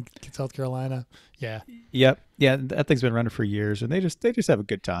theme down in South Carolina. Yeah. Yep. Yeah. That thing's been running for years, and they just have a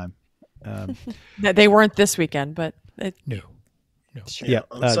good time. They weren't this weekend, but no. Sure. Yeah.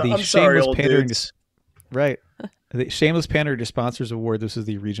 I'm sorry, old dudes. Right. The Shameless Pandering to Sponsors Award. This is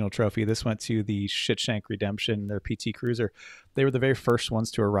the regional trophy. This went to the Shitshank Redemption, their PT Cruiser. They were the very first ones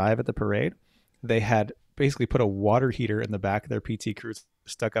to arrive at the parade. They had basically put a water heater in the back of their PT Cruiser,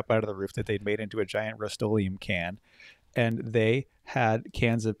 stuck up out of the roof that they'd made into a giant Rustoleum can. And they had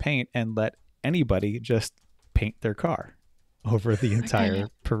cans of paint and let anybody just paint their car over the entire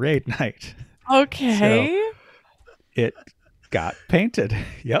parade night. Okay. So it got painted.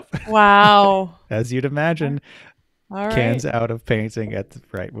 Yep. Wow. As you'd imagine. All right. Cans out of painting at the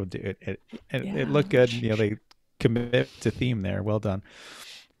right. We'll do it. It looked good. They commit to theme there. Well done.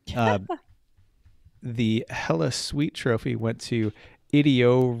 The Hella Sweet trophy went to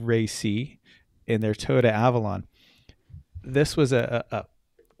Idio Racy in their Toyota Avalon. This was a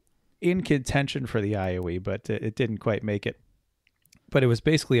in contention for the IOE, but it didn't quite make it. But it was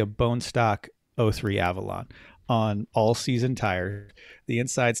basically a bone stock 03 Avalon on all season tires. The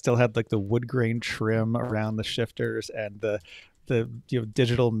inside still had like the wood grain trim around the shifters and the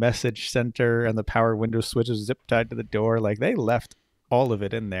digital message center and the power window switches zip tied to the door. Like they left all of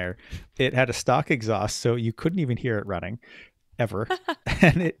it in there. It had a stock exhaust, so you couldn't even hear it running ever.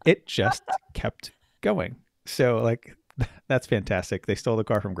 And it just kept going. So like that's fantastic. They stole the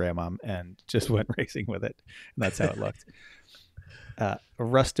car from Grandmom and just went racing with it. And that's how it looked.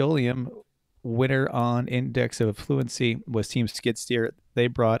 Rustoleum winner on index of fluency was Team Skid Steer. They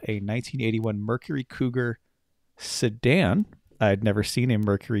brought a 1981 Mercury Cougar sedan. I'd never seen a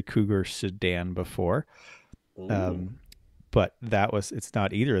Mercury Cougar sedan before. But it's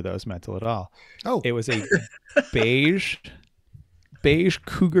not either of those mental at all. Oh, it was a beige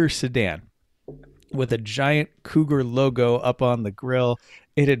Cougar sedan with a giant Cougar logo up on the grill.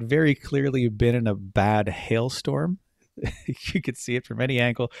 It had very clearly been in a bad hailstorm. You could see it from any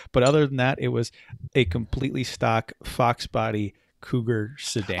angle, but other than that, it was a completely stock Fox body Cougar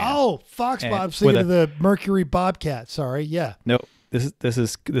sedan. Oh, Fox Bob, I'm thinking of the Mercury Bobcat. Sorry, yeah. No, this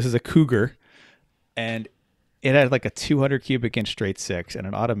is a Cougar, and it had like a 200 cubic inch straight six and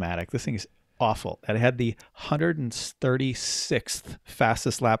an automatic. This thing is awful. And it had the 136th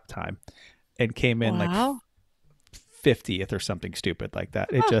fastest lap time, and came in like 50th or something stupid like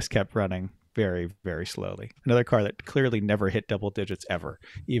that. It just kept running very, very slowly. Another car that clearly never hit double digits ever,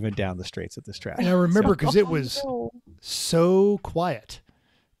 even down the straights at this track. And I remember because it Oh, was no. so quiet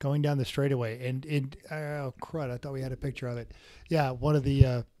going down the straightaway. And oh crud, I thought we had a picture of it. Yeah, one of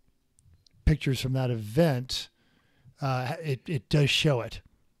the pictures from that event, it does show it.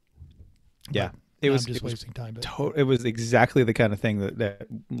 Yeah. But It now was I'm just it was wasting time. But it was exactly the kind of thing that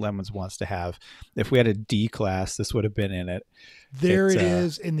Lemons wants to have. If we had a D class, this would have been in it. there It's, it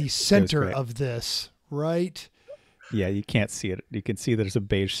is in the center great. of this, right? Yeah, you can't see it. You can see there's a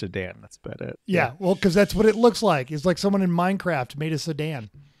beige sedan. That's about it. Yeah, well, because that's what it looks like. It's like someone in Minecraft made a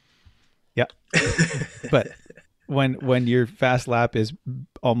sedan. Yeah. But when your fast lap is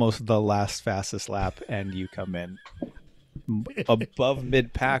almost the last fastest lap and you come in above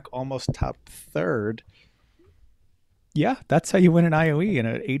mid pack, almost top third, yeah, that's how you win an IOE in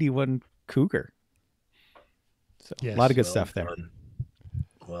an 81 Cougar. So Yes. a lot of good Well stuff there. done.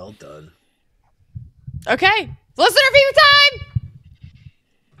 Well done. Okay, listener review time.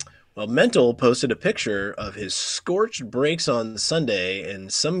 Well, Mental posted a picture of his scorched brakes on Sunday,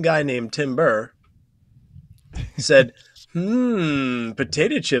 and some guy named Tim Burr said,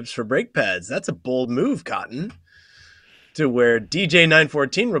 potato chips for brake pads. That's a bold move, Cotton. To where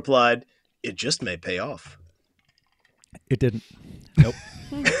DJ914 replied, it just may pay off. It didn't. Nope.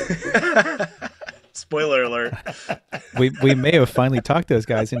 Spoiler alert. we may have finally talked those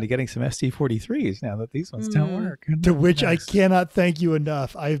guys into getting some ST43s now that these ones don't work. To which I cannot thank you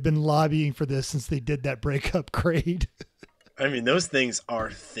enough. I've been lobbying for this since they did that break upgrade. I mean, those things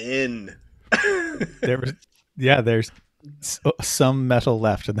are thin. There's some metal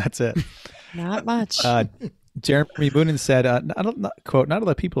left, and that's it. Not much. Jeremy Boonen said, quote, not a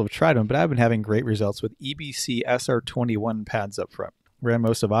lot of people have tried them, but I've been having great results with EBC SR21 pads up front. Ran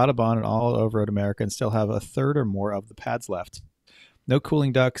most of Audubon and all over Road America and still have a third or more of the pads left. No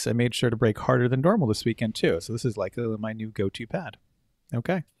cooling ducts. I made sure to brake harder than normal this weekend, too. So this is like my new go-to pad.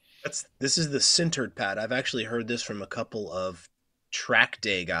 Okay. This is the sintered pad. I've actually heard this from a couple of track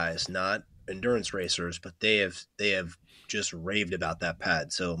day guys, not endurance racers, but they have just raved about that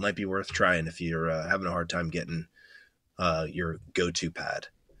pad. So it might be worth trying if you're having a hard time getting your go-to pad.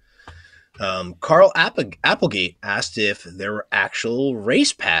 Carl Applegate asked if there were actual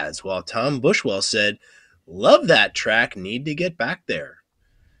race pads, while Tom Bushwell said, love that track, need to get back there.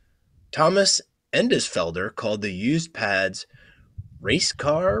 Thomas Endesfelder called the used pads race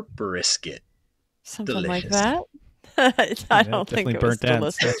car brisket. Something delicious. like that. I don't think Definitely it was burnt ends,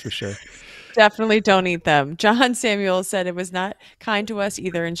 delicious. that's for sure. Definitely don't eat them. John Samuel said it was not kind to us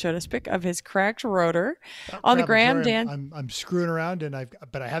either and showed us pic of his cracked rotor. On the Crap, gram, I'm sorry, Dan. I'm screwing around,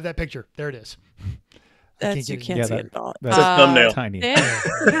 but I have that picture. There it is. You get it. can't see it at all. That's a thumbnail. Tiny.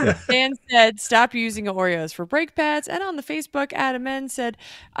 Dan said, stop using Oreos for brake pads. And on the Facebook, Adam N said,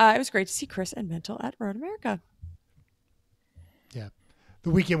 it was great to see Chris and Mental at Road America. Yeah.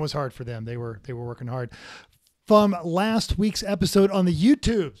 The weekend was hard for them. They were working hard. From last week's episode on the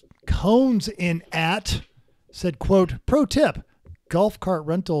YouTube, Cones in at said, quote, pro tip, golf cart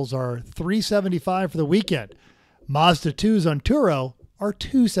rentals are $375 for the weekend. Mazda 2s on Turo are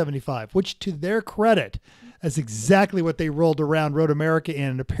 $275, which to their credit, that's exactly what they rolled around Road America in.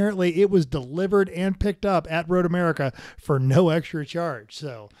 And apparently it was delivered and picked up at Road America for no extra charge.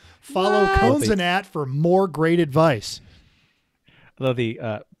 So follow Cones in at for more great advice. Although the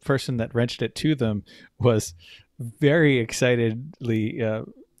person that wrenched it to them was very excitedly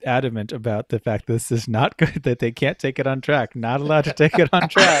adamant about the fact this is not good, that they can't take it on track, not allowed to take it on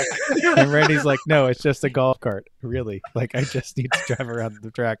track. And Randy's like, no, it's just a golf cart. Really? Like, I just need to drive around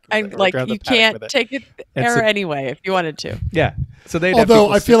the track. And or like, around the you paddock can't with it. take it And there so- anyway if you wanted to. Yeah. So they.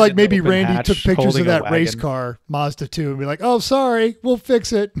 Although I feel like maybe Randy took pictures holding of a that race wagon. car, Mazda 2, and be like, oh, sorry, we'll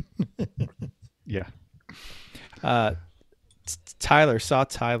fix it. Yeah. Tyler saw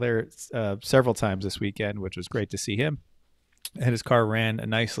Tyler several times this weekend, which was great to see him. And his car ran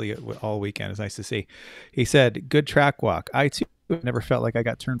nicely all weekend. It was nice to see. He said, good track walk. I, too, never felt like I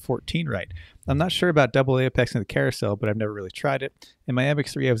got turn 14 right. I'm not sure about double apex in the carousel, but I've never really tried it. In my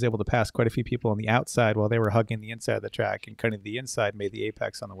MX-3, I was able to pass quite a few people on the outside while they were hugging the inside of the track, and cutting the inside made the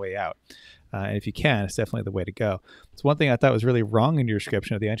apex on the way out. And if you can, it's definitely the way to go. It's one thing I thought was really wrong in your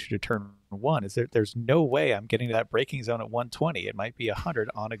description of the entry to turn 1 is that there's no way I'm getting to that braking zone at 120. It might be 100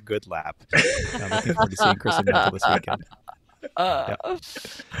 on a good lap. I'm looking forward to seeing Chris and Mental this weekend. And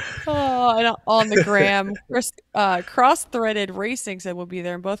on the gram, cross-threaded racing said we'll be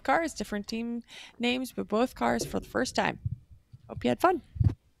there in both cars, different team names, but both cars for the first time. Hope you had fun.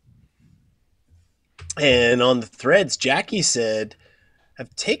 And on the threads, Jackie said,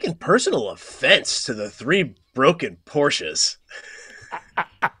 I've taken personal offense to the 3 broken Porsches.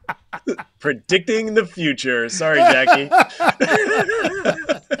 Predicting the future. Sorry, Jackie.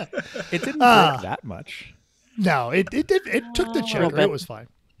 It didn't break that much. No, it took the checker. It was fine.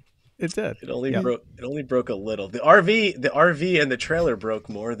 It did. It only broke a little. The RV and the trailer broke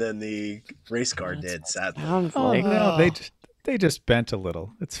more than the race car did. Sadly. No, they just bent a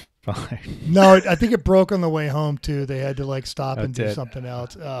little. It's fine. No, I think it broke on the way home too. They had to like stop and do something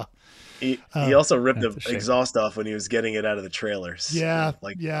else. He also ripped the exhaust off when he was getting it out of the trailer. So,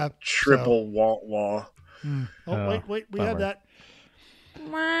 triple wah. Oh, wait, we had that.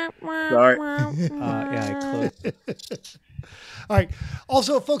 Sorry. I closed. All right.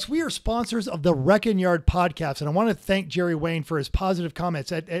 Also, folks, we are sponsors of the Rekon Yard podcast, and I want to thank Jerry Wayne for his positive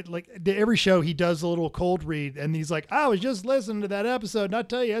comments. At like every show, he does a little cold read, and he's like, "I was just listening to that episode, and I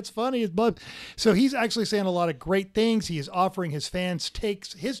tell you, it's funny as bug." So he's actually saying a lot of great things. He is offering his fans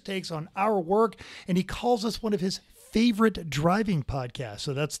his takes on our work, and he calls us one of his favorite driving podcasts.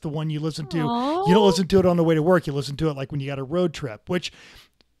 So that's the one you listen to. Aww. You don't listen to it on the way to work. You listen to it like when you got a road trip, which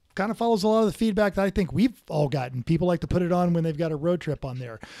kind of follows a lot of the feedback that I think we've all gotten. People like to put it on when they've got a road trip on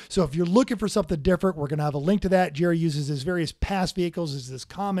there. So if you're looking for something different, we're going to have a link to that. Jerry uses his various past vehicles as this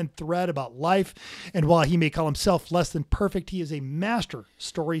common thread about life. And while he may call himself less than perfect, he is a master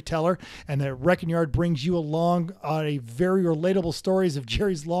storyteller. And the Rekon Yard brings you along on a very relatable stories of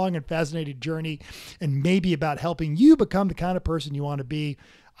Jerry's long and fascinating journey, and maybe about helping you become the kind of person you want to be.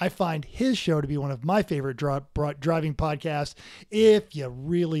 I find his show to be one of my favorite driving podcasts if you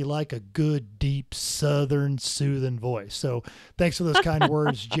really like a good, deep, southern, soothing voice. So thanks for those kind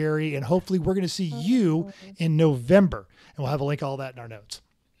words, Jerry. And hopefully we're going to see you in November. And we'll have a link to all that in our notes.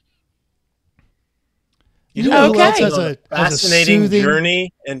 You know who else has a fascinating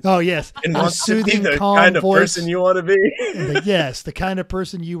journey? And yes. And wants to be soothing, the calm kind of voice. person you want to be. Yes, the kind of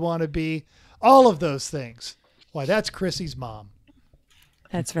person you want to be. All of those things. Why, that's Chrissy's mom.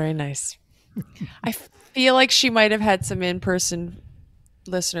 That's very nice. I feel like she might have had some in-person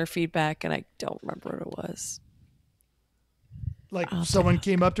listener feedback, and I don't remember what it was. Like someone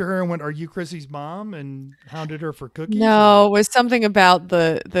came up to her and went, "Are you Chrissy's mom?" and hounded her for cookies? No, it was something about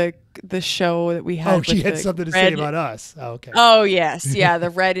the show that we had. Oh, she had something to say about us. Oh, okay. Oh yes, yeah, the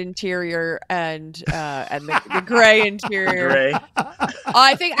red interior and the gray interior. Gray.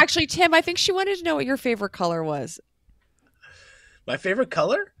 I think actually, Tim, I think she wanted to know what your favorite color was. My favorite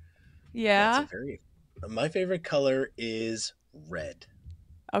color? Yeah. My favorite color is red.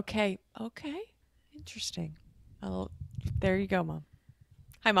 Okay. Interesting. There you go, Mom.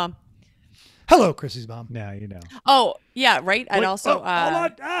 Hi, Mom. Hello, Chrissy's mom. Now you know. Oh, yeah, right. And Wait, also, hold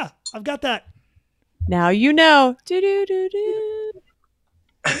on. I've got that. Now you know. Do do do do.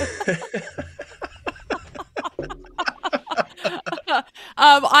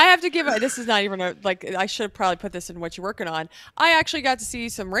 I have to give this is not even I should have probably put this in what you're working on. I actually got to see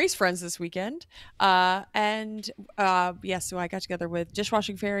some race friends this weekend. So I got together with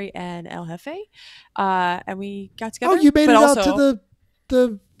Dishwashing Fairy and El Jefe. And we got together. Oh, you made it out to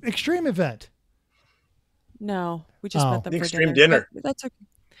the extreme event. No, we just met them the for extreme dinner. That's okay.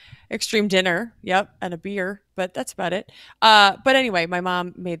 Extreme dinner, yep, and a beer, but that's about it. But anyway, my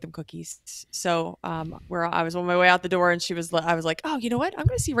mom made them cookies. So where I was on my way out the door, and I was like, oh, you know what? I'm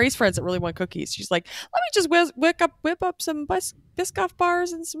going to see race friends that really want cookies. She's like, let me just whip up some Biscoff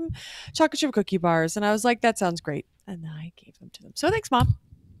bars and some chocolate chip cookie bars. And I was like, that sounds great. And I gave them to them. So thanks, Mom.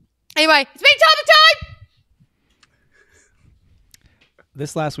 Anyway, it's me time.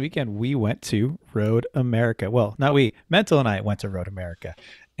 This last weekend, we went to Road America. Well, not we. Mental and I went to Road America.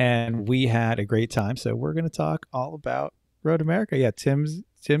 And we had a great time. So we're going to talk all about Road America. Yeah, Tim's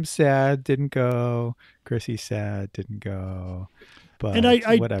sad, didn't go. Chrissy's sad, didn't go. But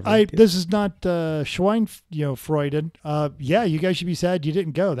whatever. This is not sch-wang, freuiden. Yeah, you guys should be sad you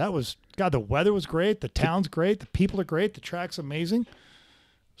didn't go. The weather was great. The town's great. The people are great. The track's amazing.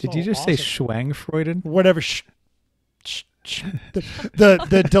 Did you just say sch-wang freuiden? Whatever.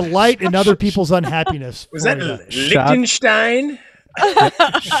 The delight in other people's unhappiness. Was that Liechtenstein?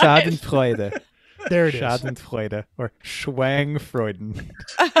 Schadenfreude. There it is. Schadenfreude or Schwangfreuden.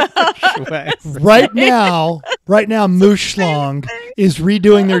 Right now, Mooschlong is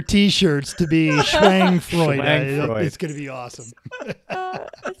redoing their T-shirts to be Schwangfreude. It's going to be awesome.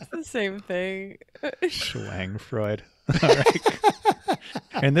 It's the same thing. Schwangfreud. All right.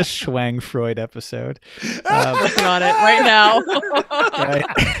 In this Schwangfreud episode, working on it right now. Right.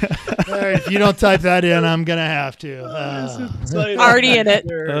 All right, if you don't type that in, I'm gonna have to. Already in it.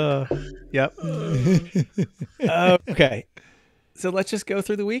 Yep. Okay. So let's just go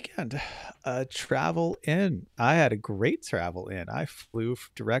through the weekend. Travel in. I had a great travel in. I flew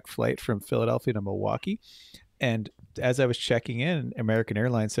direct flight from Philadelphia to Milwaukee, and as I was checking in, American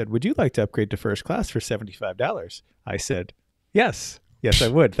Airlines said, "Would you like to upgrade to first class for $75?" I said, "Yes, I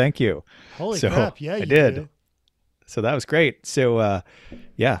would. Thank you." Holy So crap! Yeah, I you did. do. So that was great. So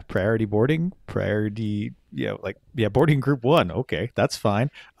priority boarding, boarding group 1. Okay, that's fine.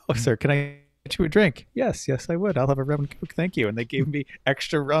 Oh, sir, can I get you a drink? Yes, I would. I'll have a rum and Coke. Thank you. And they gave me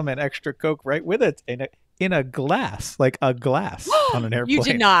extra rum and extra Coke right with it in a glass, like a glass on an airplane. You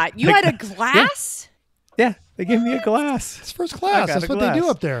did not. You had a glass? Yeah, they gave me a glass. It's first class. got That's a what they do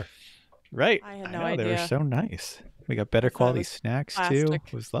glass. up there. Right. I had no know, They were idea. so nice. We got better I thought it quality was snacks too. plastic.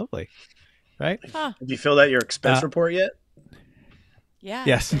 It was lovely. Right? Huh. Have you filled out your expense report yet? Yeah.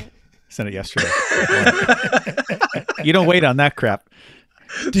 Yes. Sent it yesterday. You don't wait on that crap.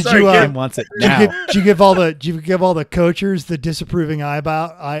 Did Sorry, you? kid. Tim wants it now. Did you give all the coachers the disapproving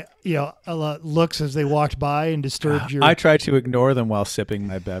looks as they walked by and disturbed your? I tried to ignore them while sipping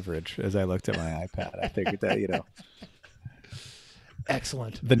my beverage as I looked at my iPad. I figured that,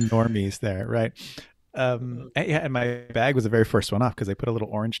 Excellent. the normies there, right? And my bag was the very first one off because they put a little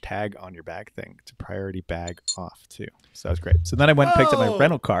orange tag on your bag thing to priority bag off too. So that was great. So then I went and picked up my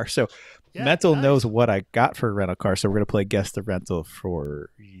rental car. So Yeah, Mental nice. knows what I got for a rental car. So we're going to play guess the rental for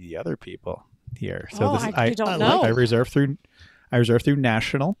the other people here. So I don't know. I reserved through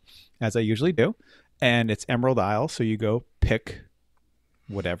National, as I usually do, and it's Emerald Isle. So you go pick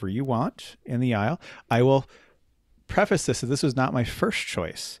whatever you want in the aisle. I will preface this: this was not my first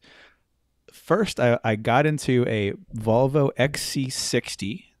choice. First, I got into a Volvo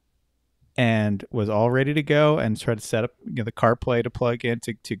XC60 and was all ready to go and tried to set up the CarPlay to plug in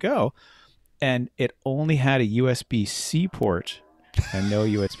to go. And it only had a USB-C port and no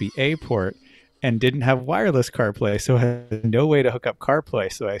USB-A port and didn't have wireless CarPlay. So I had no way to hook up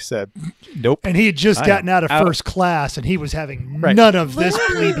CarPlay. So I said, nope. And he had just I gotten am out of out. first class, and he was having Right. none of this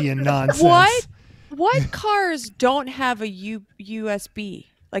plebeian nonsense. What cars don't have a USB?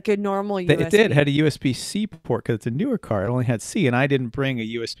 Like a normal USB? It did. It had a USB-C port because it's a newer car. It only had C, and I didn't bring a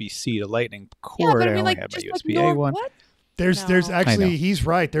USB-C to Lightning cord. but I only like, had my just like USB-A one. What? There's No. actually know. he's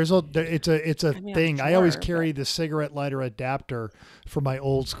right. It's a mean, I'm thing. I always sure, carry the cigarette lighter adapter for my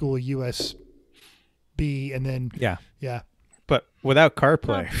old school USB, and then yeah. But without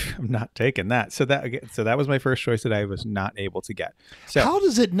CarPlay, I'm not taking that. So that was my first choice that I was not able to get. So How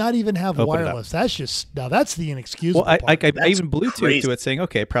does it not even have Open it up. wireless? That's the inexcusable well, I part. even Bluetooth crazy. to it saying,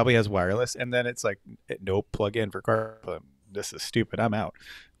 okay, it probably has wireless, and then it's like, nope, plug in for CarPlay. This is stupid. I'm out.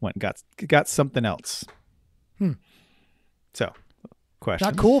 Went and got something else. So, question.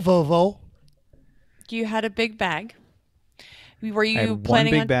 Not cool, Volvo. You had a big bag. Were I you had one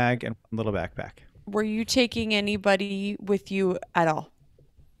planning big on? bag and one little backpack. Were you taking anybody with you at all?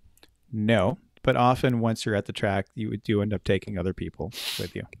 No, but often once you're at the track, you do end up taking other people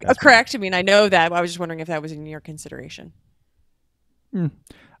with you. That's Correct. I mean, I know that. But I was just wondering if that was in your consideration.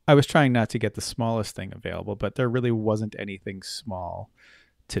 I was trying not to get the smallest thing available, but there really wasn't anything small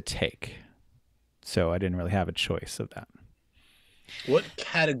to take. So I didn't really have a choice of that. What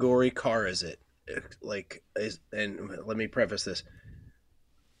category car is it? And let me preface this: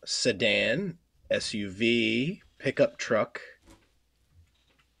 sedan, SUV, pickup truck,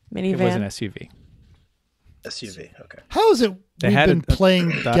 Minivan. It was an SUV. SUV. Okay. How is it They we've had been a playing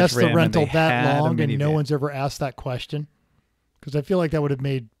Dodge Guess the Ram and Rental they that had a long and no minivan. one's ever asked that question? Because I feel like that would have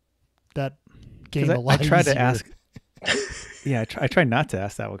made that game a I lot tried easier. to ask. Yeah, I try not to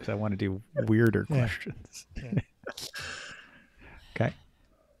ask that one because I want to do weirder Yeah. questions. Okay.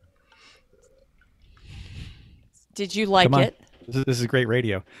 Did you like Come on. it? This is great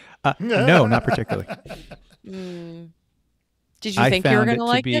radio. No, not particularly. Did you think you were going to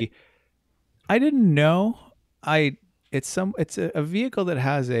like it? I didn't know. It's a vehicle that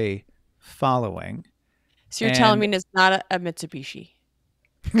has a following. So you're telling and- me it's not a Mitsubishi?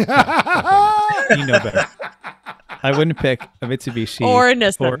 You know better. I wouldn't pick a Mitsubishi Or a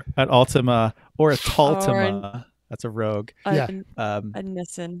Nissan. or an Altima or a Taltima. That's a Rogue. Yeah. A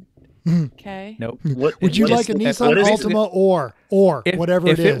Nissan. Okay. Nope. What Would you what like a is- Nissan what is it? Altima or whatever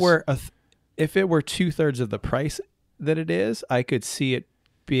if it is? If it were 2/3 of the price that it is, I could see it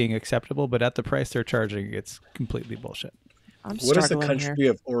being acceptable. But at the price they're charging, it's completely bullshit. I'm What is the struggling here. country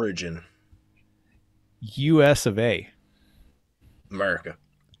of origin? U.S. of A. America.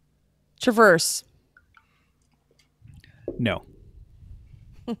 Traverse. No.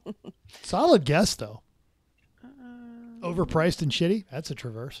 Solid guess though. Overpriced and shitty. That's a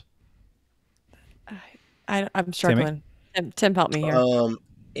Traverse. I'm struggling. Tim, help me here.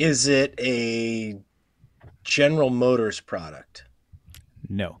 Is it a General Motors product?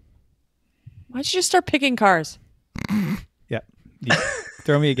 No. Why don't you just start picking cars? Yeah.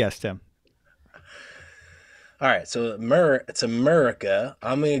 Throw me a guess, Tim. All right, so it's America.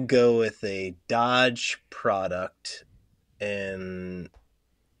 I'm gonna go with a Dodge product, and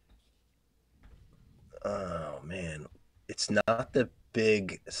oh man, it's not the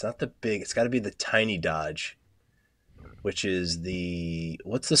big. It's not the big. It's got to be the tiny Dodge, which is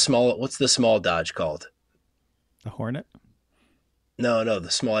what's the small Dodge called? The Hornet. No,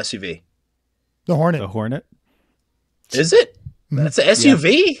 the small SUV. The Hornet. The Hornet. Is it? That's an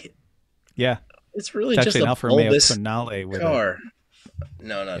SUV. Yeah. It's really It's just actually a an Alfa Romeo bulbous Tonale with car.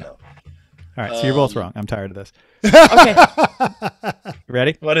 No. All right, so you're both wrong. I'm tired of this. Okay. You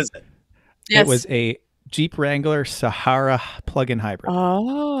ready? What is it? Yes. It was a Jeep Wrangler Sahara plug-in hybrid.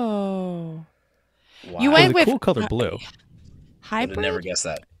 Oh. Wow. You It went was a with cool color blue. Would have hybrid. never guessed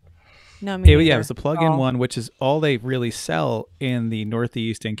that. No, me It neither. was a plug-in one, which is all they really sell in the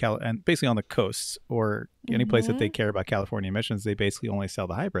Northeast and basically on the coasts or any place that they care about California emissions. They basically only sell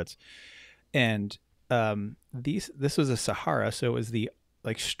the hybrids. And this was a Sahara, so it was the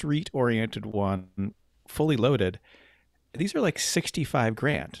like street-oriented one, fully loaded. These are like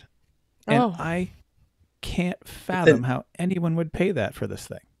 $65,000, and I can't fathom how anyone would pay that for this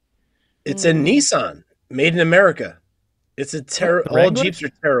thing. It's a Nissan made in America. It's a terrible. All Jeeps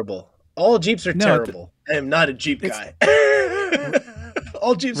are terrible. All Jeeps are terrible. I am not a Jeep guy.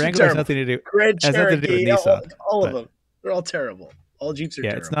 All Jeeps Wrangler are has terrible. nothing to do. Grand has nothing to do with Cherokee, Nissan, all of them. They're all terrible. All Jeeps are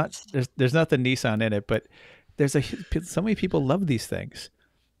terrible. It's not. There's not the Nissan in it, but there's so many people love these things,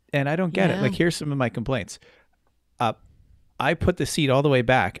 and I don't get it. Like, here's some of my complaints. I put the seat all the way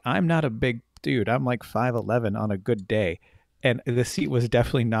back. I'm not a big dude. I'm like 5'11" on a good day, and the seat was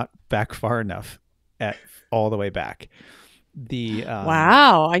definitely not back far enough all the way back.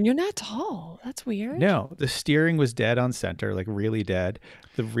 Wow, and you're not tall. That's weird. No, the steering was dead on center, like really dead.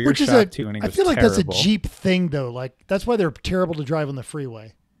 The rear Which is shock tuning was I feel like terrible. that's a Jeep thing, though. Like, that's why they're terrible to drive on the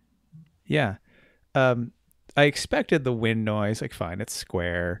freeway. Yeah. I expected the wind noise. Like, fine, it's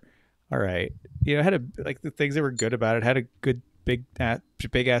square. All right. You know, it had the things that were good about it had a good big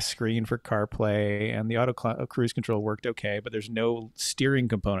ass screen for CarPlay, and the auto cruise control worked okay, but there's no steering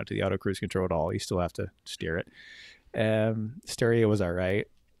component to the auto cruise control at all. You still have to steer it. Stereo was all right.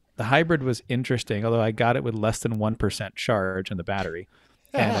 The hybrid was interesting, although I got it with less than 1% charge in the battery.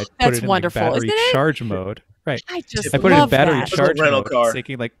 And I put it in wonderful, battery isn't it? charge mode. Right. I just I put it in love battery that. charge rental mode, car.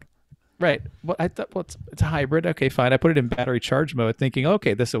 thinking like, right. Well, I thought, it's a hybrid. Okay, fine. I put it in battery charge mode, thinking,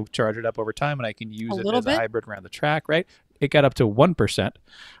 okay, this will charge it up over time, and I can use it as a hybrid around the track. Right. It got up to 1%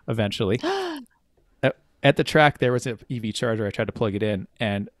 eventually. At the track, there was an EV charger. I tried to plug it in,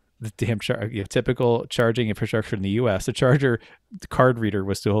 and the damn typical charging infrastructure in the U.S. The card reader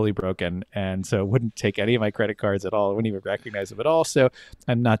was totally broken, and so it wouldn't take any of my credit cards at all. I wouldn't even recognize them at all. So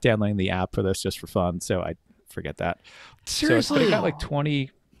I'm not downloading the app for this just for fun. So I forget that. Seriously, so I got like 20.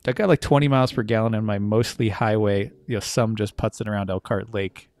 I got like 20 miles per gallon in my mostly highway. Some just putzing around Elkhart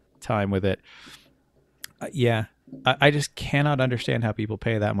Lake time with it. I just cannot understand how people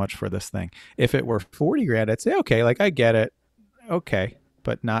pay that much for this thing. If it were $40,000, I'd say okay, like I get it, okay.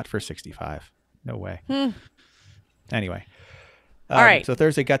 But not for 65. No way. Anyway. All right. So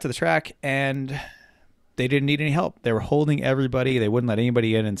Thursday got to the track and they didn't need any help. They were holding everybody. They wouldn't let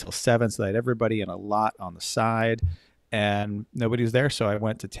anybody in until 7. So they had everybody in a lot on the side and nobody was there. So I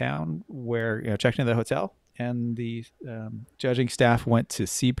went to town where, checked into the hotel and the judging staff went to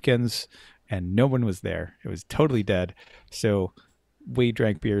Siebken's and no one was there. It was totally dead. So we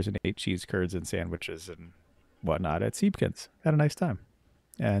drank beers and ate cheese curds and sandwiches and whatnot at Siebken's. Had a nice time.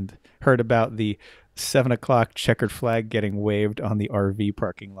 And heard about the 7 o'clock checkered flag getting waved on the RV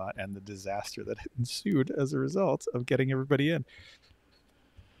parking lot and the disaster that ensued as a result of getting everybody in.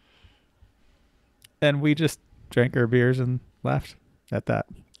 And we just drank our beers and laughed at that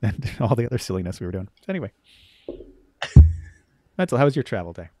and all the other silliness we were doing. So anyway, Mental, how was your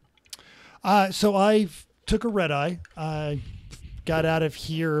travel day? So I took a red eye. I got out of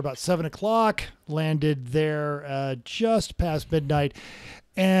here about 7 o'clock, landed there just past midnight.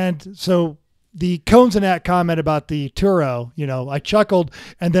 And so the Cones and At comment about the Turo, I chuckled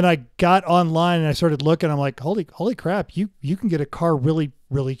and then I got online and I started looking. I'm like, holy crap, you can get a car really,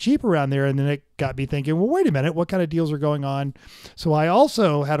 really cheap around there. And then it got me thinking, well, wait a minute, what kind of deals are going on? So I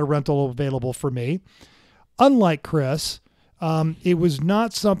also had a rental available for me. Unlike Chris, it was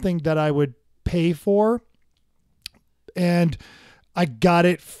not something that I would pay for. And I got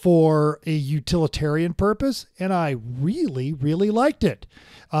it for a utilitarian purpose, and I really, really liked it.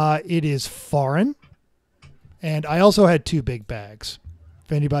 It is foreign, and I also had 2 big bags.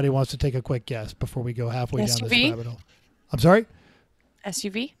 If anybody wants to take a quick guess before we go halfway down this rabbit hole. I'm sorry?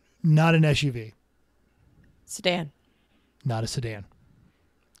 SUV? Not an SUV. Sedan? Not a sedan.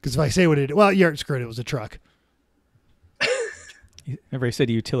 Because if I say what it is, well, you're screwed. It was a truck. Everybody said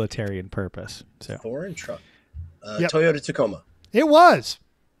utilitarian purpose. So Foreign truck. Yep. Toyota Tacoma. It was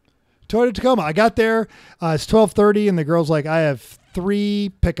Toyota Tacoma. I got there. It's 12:30, and the girl's like, "I have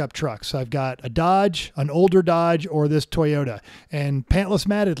 3 pickup trucks. I've got a Dodge, an older Dodge, or this Toyota." And Pantless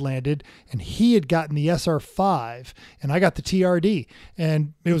Matt had landed, and he had gotten the SR5, and I got the TRD.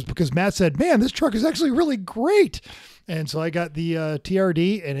 And it was because Matt said, "Man, this truck is actually really great." And so I got the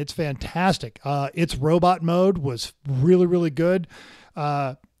TRD, and it's fantastic. Its robot mode was really, really good.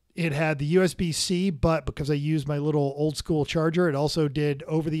 It had the USB-C, but because I used my little old school charger, it also did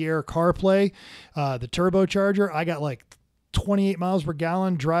over-the-air CarPlay. The turbocharger, I got like 28 miles per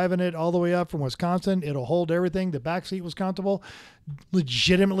gallon driving it all the way up from Wisconsin. It'll hold everything. The back seat was comfortable.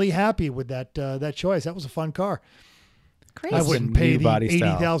 Legitimately happy with that choice. That was a fun car. Great. I wouldn't pay the body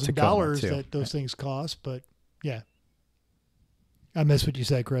style $80,000 Tacoma, that those things cost, but yeah. I missed what you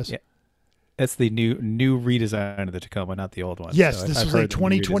said, Chris. Yeah. It's the new redesign of the Tacoma, not the old one. Yes, So this I've was a heard the new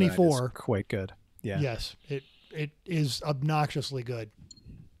redesign is 2024. Quite good. Yeah. Yes, it is obnoxiously good.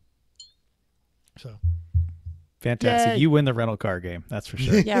 So Fantastic. Yay. You win the rental car game. That's for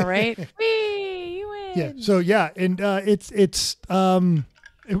sure. Yeah, right? Whee! You win. yeah, so yeah, and it's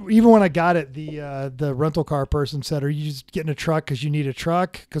even when I got it, the rental car person said, "Are you just getting a truck because you need a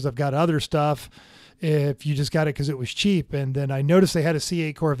truck? Because I've got other stuff. If you just got it because it was cheap." And then I noticed they had a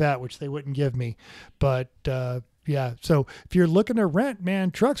C8 Corvette, which they wouldn't give me. But yeah, so if you're looking to rent, man,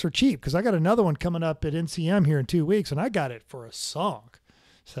 trucks are cheap because I got another one coming up at NCM here in 2 weeks, and I got it for a song.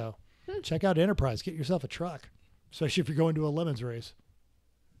 So check out Enterprise. Get yourself a truck, especially if you're going to a lemons race.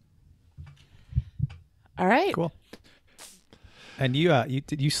 All right. Cool. And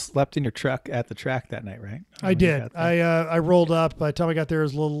you slept in your truck at the track that night, right? I did. I rolled up. By the time I got there,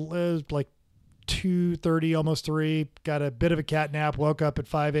 it was like 2:30, almost 3. Got a bit of a cat nap. Woke up at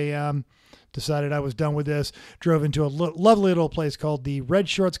 5 a.m. Decided I was done with this. Drove into a lovely little place called the Red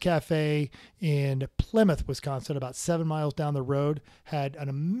Shorts Cafe in Plymouth, Wisconsin, about 7 miles down the road. Had an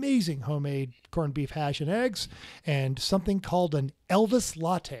amazing homemade corned beef hash and eggs, and something called an Elvis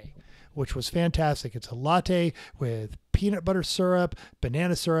latte, which was fantastic. It's a latte with peanut butter syrup,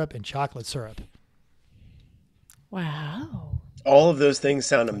 banana syrup, and chocolate syrup. Wow. All of those things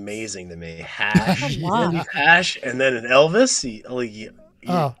sound amazing to me. Hash, Wow. hash, and then an Elvis.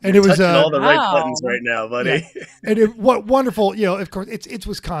 And you're it was touching all the right Wow. buttons right now, buddy. Yeah. And what wonderful, of course, it's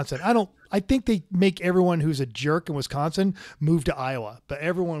Wisconsin. I think they make everyone who's a jerk in Wisconsin move to Iowa, but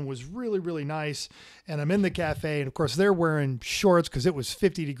everyone was really, really nice. And I'm in the cafe, and of course they're wearing shorts because it was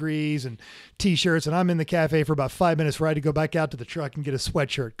 50 degrees and t-shirts. And I'm in the cafe for about 5 minutes where I had to go back out to the truck and get a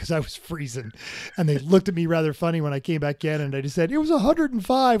sweatshirt because I was freezing. And they looked at me rather funny when I came back in, and I just said, it was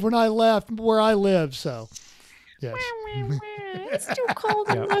 105 when I left where I live. So yes. It's too cold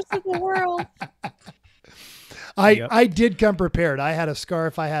in most of the world. I did come prepared. I had a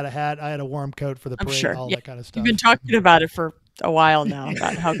scarf, I had a hat, I had a warm coat for the I'm parade, sure. all Yeah. that kind of stuff. You've been talking about it for a while now,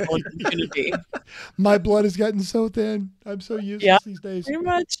 about how cold it's going to be. My blood has gotten so thin. I'm so useless these days. Pretty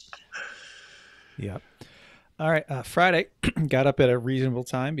much. Yep. All right. Friday, got up at a reasonable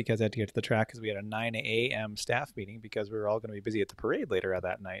time because I had to get to the track because we had a 9 a.m. staff meeting because we were all going to be busy at the parade later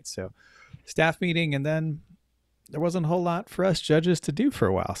that night. So staff meeting, and then there wasn't a whole lot for us judges to do for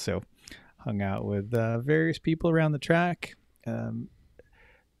a while. So hung out with various people around the track.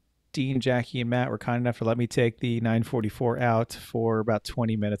 Dean, Jackie, and Matt were kind enough to let me take the 944 out for about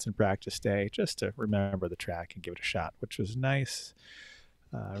 20 minutes in practice day just to remember the track and give it a shot, which was nice.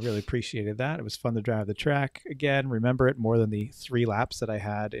 I really appreciated that. It was fun to drive the track again, remember it more than the 3 laps that I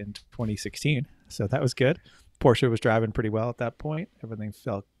had in 2016. So that was good. Porsche was driving pretty well at that point. Everything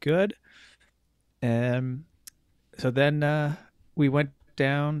felt good. So then we went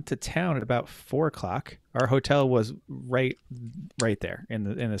down to town at about 4 o'clock. Our hotel was right there in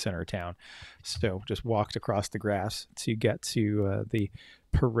the center of town. So just walked across the grass to get to the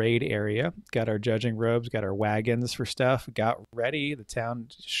parade area, got our judging robes, got our wagons for stuff, got ready. The town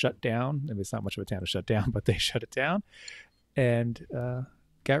shut down. I mean, it's not much of a town to shut down, but they shut it down, and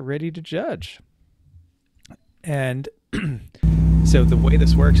got ready to judge. And so the way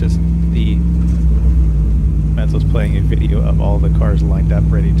this works is the Mental's playing a video of all the cars lined up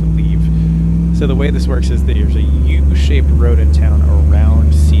ready to leave. So the way this works is that there's a U-shaped road in town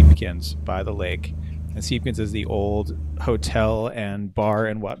around Siebkens by the lake. And Siebkens is the old hotel and bar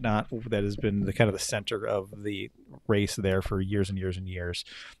and whatnot that has been the kind of the center of the race there for years and years and years.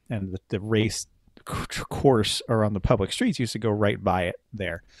 And the race course around the public streets used to go right by it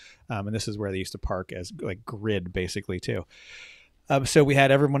there. And this is where they used to park as like grid basically too. So we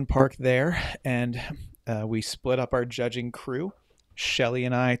had everyone parked there, and we split up our judging crew. Shelly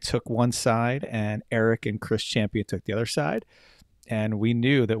and I took one side, and Eric and Chris Champion took the other side. And we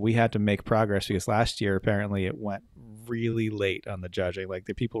knew that we had to make progress because last year, apparently, it went really late on the judging. Like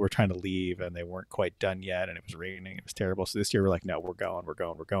the people were trying to leave and they weren't quite done yet, and it was raining. It was terrible. So this year we're like, no, we're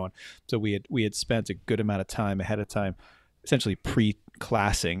going. So we had spent a good amount of time ahead of time, essentially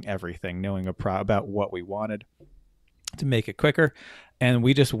pre-classing everything, knowing about what we wanted to make it quicker. And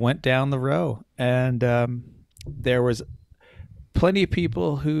we just went down the row, and there was plenty of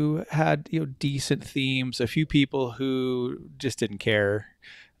people who had decent themes, a few people who just didn't care,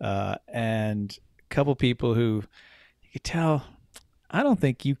 and a couple people who you could tell, I don't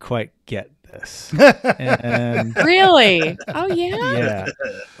think you quite get this. And Really? Oh yeah.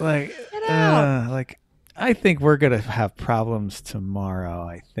 yeah, like I think we're gonna have problems tomorrow.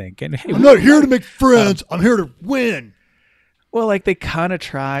 I think, and hey, I'm not here to make friends. I'm here to win. well, like they kind of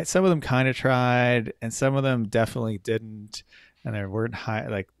tried. Some of them kind of tried, and some of them definitely didn't. And they weren't high.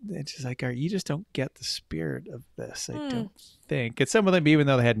 Like it's just like, you just don't get the spirit of this. I don't think. And some of them, even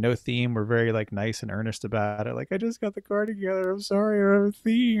though they had no theme, were very like nice and earnest about it. Like, I just got the car together. I'm sorry, I don't have a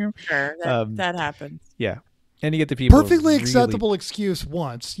theme. Sure, that happens. Yeah, and you get the people Perfectly acceptable excuse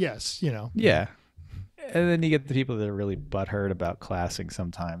once. Yes, Yeah, and then you get the people that are really butthurt about classing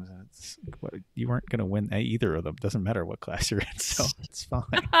sometimes. And it's you weren't going to win either of them. Doesn't matter what class you're in, so it's fine,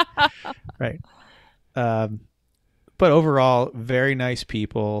 right? But overall, very nice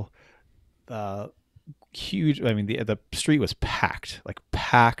people. Huge. I mean, the street was packed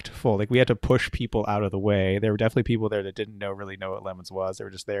full. Like we had to push people out of the way. There were definitely people there that didn't really know what lemons was. They were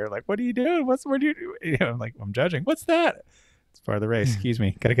just there, like, "What are you doing? What are you doing?" I'm like, "I'm judging. What's that?" It's part of the race. Excuse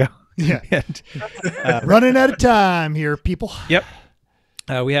me. Gotta go. Yeah. And, running out of time here, people. Yep.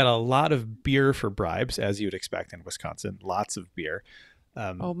 We had a lot of beer for bribes, as you would expect in Wisconsin. Lots of beer.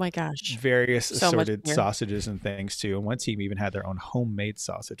 Oh my gosh. Various So much assorted beer. sausages and things too. And one team even had their own homemade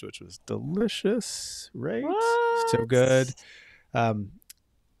sausage, which was delicious, right? So What? good.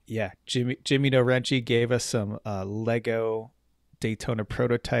 Yeah, Jimmy Norenchi gave us some Lego Daytona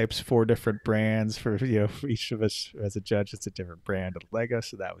prototypes, 4 different brands for for each of us as a judge. It's a different brand of Lego,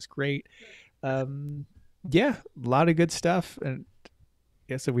 so that was great. Yeah, a lot of good stuff. And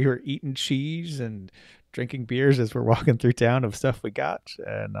yeah, so we were eating cheese and drinking beers as we're walking through town of stuff we got,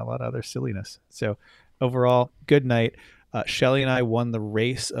 and a lot of other silliness. So overall, good night. Shelly and I won the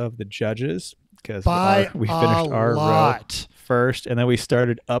race of the judges because we finished our row first, and then we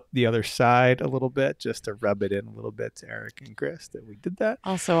started up the other side a little bit just to rub it in a little bit to Eric and Chris that we did that.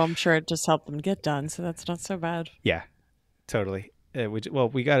 Also, I'm sure it just helped them get done, so that's not so bad. Yeah, totally.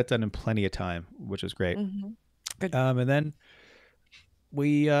 We got it done in plenty of time, which was great. Mm-hmm. Good. And then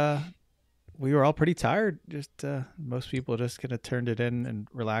we were all pretty tired. Just most people just kind of turned it in and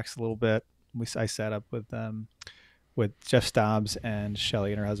relaxed a little bit. I sat up with Jeff Stobbs and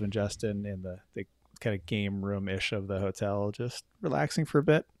Shelly and her husband Justin in the kind of game room ish of the hotel, just relaxing for a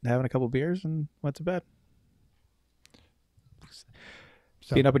bit, having a couple beers, and went to bed.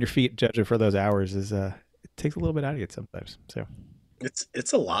 So, being up on your feet, judging for those hours, is it takes a little bit out of you sometimes. So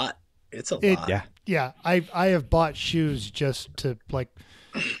it's a lot. It's a lot. Yeah. I have bought shoes just to because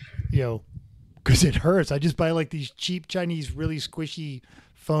it hurts. I just buy like these cheap Chinese, really squishy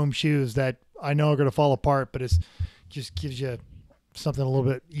foam shoes that I know are going to fall apart, but it's just gives you something a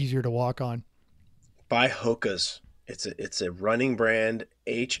little bit easier to walk on. Buy Hoka's. It's a running brand,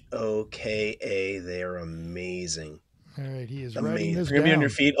 Hoka. They are amazing. All right, he is Amazing. writing this You're gonna be on down. your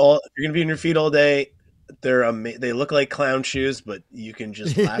feet all. You're gonna be on your feet all day. They're they look like clown shoes, but you can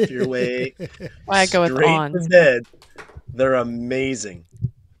just laugh your way I go with straight on. to bed. They're amazing.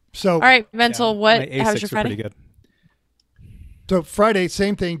 So All right, Mental, my what? Asics How was your are Friday? pretty good. So Friday,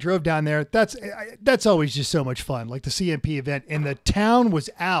 same thing, drove down there. That's always just so much fun. Like the CMP event, and the town was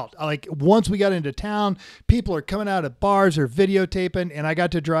out. Like once we got into town, people are coming out of bars or videotaping, and I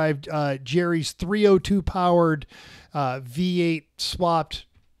got to drive Jerry's 302 powered V8 swapped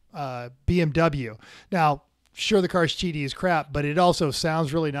BMW. Now, sure, the car's cheaty as crap, but it also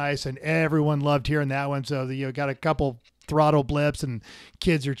sounds really nice, and everyone loved hearing that one. So got a couple throttle blips and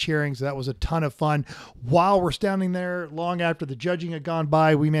kids are cheering. So that was a ton of fun. While we're standing there long after the judging had gone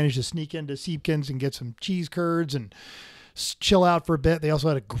by, we managed to sneak into Siebken's and get some cheese curds and chill out for a bit. They also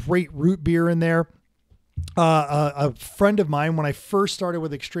had a great root beer in there. A friend of mine, when I first started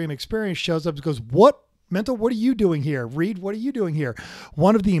with Extreme Experience, shows up and goes, "What? Mental, what are you doing here? Reed, what are you doing here?"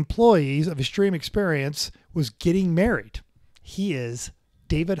 One of the employees of Extreme Experience was getting married. He is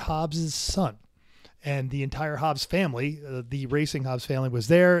David Hobbs's son. And the entire Hobbs family, the racing Hobbs family, was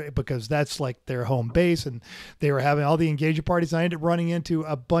there because that's like their home base. And they were having all the engagement parties. And I ended up running into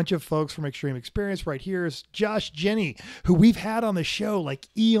a bunch of folks from Extreme Experience. Right here is Josh Jenny, who we've had on the show like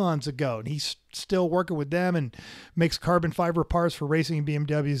eons ago. And he's still working with them and makes carbon fiber parts for racing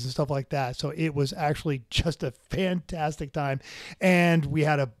BMWs and stuff like that. So it was actually just a fantastic time. And we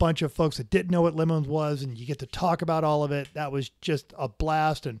had a bunch of folks that didn't know what Lemons was, and you get to talk about all of it. That was just a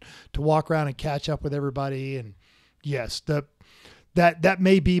blast, and to walk around and catch up with everybody. And yes, that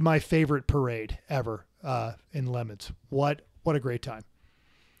may be my favorite parade ever in Lemons. What a great time.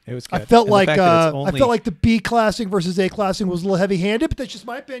 It was good. I felt And like the fact that it's I felt like the B classing versus A classing was a little heavy-handed, but that's just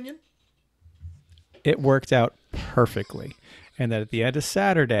my opinion. it worked out perfectly. And then at the end of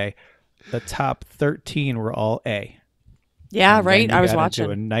Saturday, the top 13 were all A. Yeah, And right. then you I was got watching.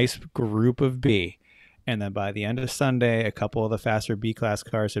 into a nice group of B. And then by the end of Sunday, a couple of the faster B class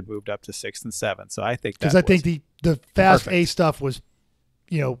cars had moved up to 6th and 7th. So I think Because I think the fast perfect. A stuff was,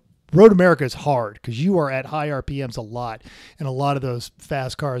 Road America is hard because you are at high RPMs a lot, and a lot of those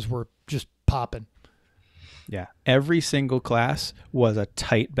fast cars were just popping. Yeah, every single class was a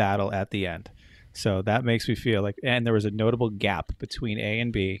tight battle at the end. So that makes me feel like, and there was a notable gap between A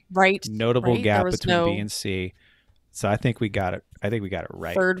and B. Right. Notable right. gap There was between no B and C. So I think we got it. I think we got it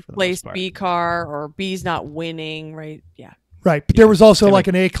right. third for the place most part. B car, or B's not winning. Right. Yeah. Right. But there was also Timmy. like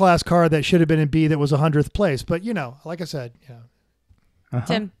an A class car that should have been in B that was 100th place. But, like I said, Uh-huh.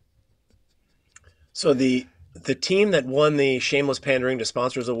 Tim. So the team that won the Shameless Pandering to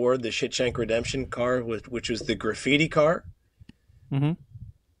Sponsors Award, the Shitshank Redemption car, which was the graffiti car, Mhm.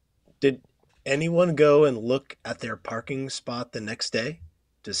 did anyone go and look at their parking spot the next day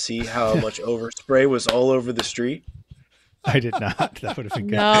to see how much overspray was all over the street? I did not. That would have been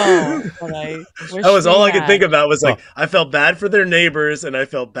good. No. But I wish That was we all I could had. think about was like, Oh. I felt bad for their neighbors, and I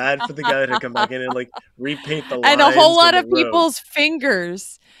felt bad for the guy that had come back in and like repaint the lines. And a whole lot on of the road. people's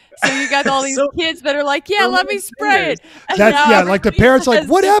fingers. So you got all these So- kids that are like, yeah, so let me many spray it. And that's, now like the everybody parents like, has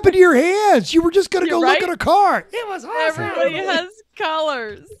what different- happened to your hands? You were just going to You're go right. look at a car. It was awesome. Everybody has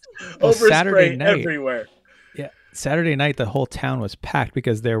colors. Well, Overspray Saturday night- everywhere. Yeah, Saturday night the whole town was packed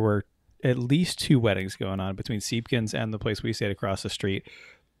because there were at least 2 weddings going on between Siebkins and the place we stayed across the street.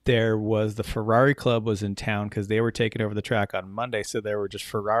 There was the Ferrari Club was in town because they were taking over the track on Monday, so there were just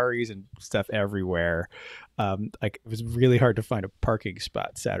Ferraris and stuff everywhere. It was really hard to find a parking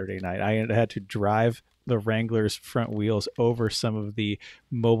spot Saturday night. I had to drive the Wrangler's front wheels over some of the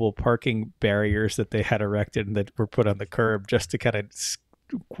mobile parking barriers that they had erected and that were put on the curb just to kind of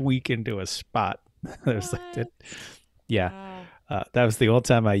squeak into a spot. It was like that. Yeah. Wow. That was the only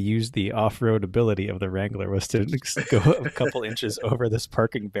time I used the off-road ability of the Wrangler was to go a couple inches over this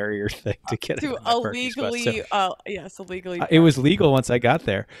parking barrier thing to get To into my parking spot. illegally, So, yes, illegally. it was legal once I got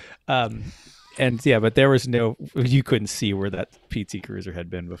there. And yeah, but there was you couldn't see where that PT Cruiser had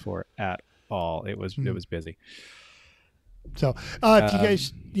been before at all. It was busy. So if you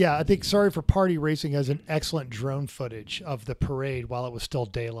guys, I think Sorry for Party Racing has an excellent drone footage of the parade while it was still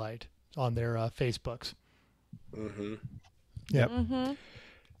daylight on their Facebooks. Mm-hmm. Yep. Mm-hmm.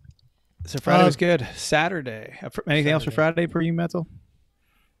 So Friday was good. Saturday. Anything else for Friday per you, Mental?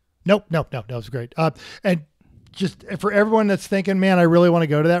 Nope. That was great. And just for everyone that's thinking, man, I really want to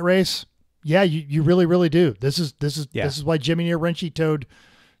go to that race. Yeah, you really, really do. This is why Jimmy Near Wrench he towed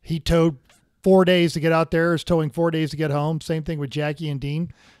 4 days to get out there, is towing 4 days to get home. Same thing with Jackie and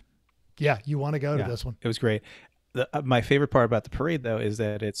Dean. Yeah, you want to go to this one. It was great. My favorite part about the parade, though, is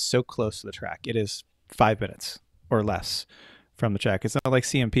that it's so close to the track. It is 5 minutes or less from the track. It's not like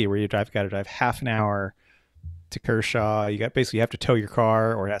CMP where you got to drive half an hour to Kershaw. You have to tow your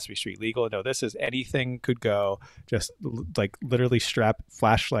car or it has to be street legal. No, this is anything could go. Just like literally strap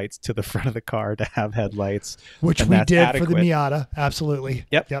flashlights to the front of the car to have headlights, Which and we that's did adequate. for the Miata. Absolutely.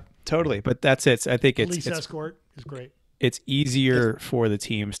 Yep. Totally. But that's it. I think Police it's escort is great. it's easier for the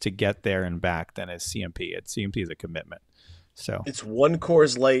teams to get there and back than as CMP. CMP is a commitment. So It's 1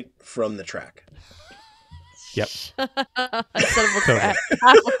 Coors Light from the track. yep. Instead of Totally. half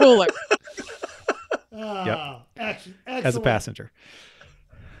a cooler. Excellent. As a passenger.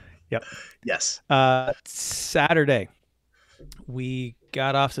 Yep. Yes. Saturday, we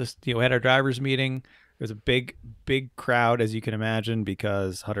got off this, we had our driver's meeting. There was a big crowd, as you can imagine,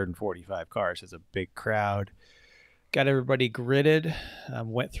 because 145 cars is a big crowd. Got everybody gridded,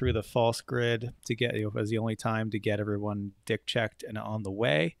 went through the false grid to get, it was the only time to get everyone dick checked and on the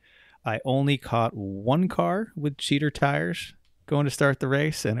way. I only caught 1 car with cheater tires going to start the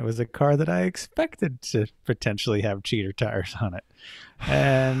race, and it was a car that I expected to potentially have cheater tires on it.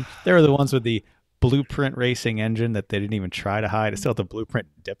 And they were the ones with the Blueprint Racing engine that they didn't even try to hide. It still had the Blueprint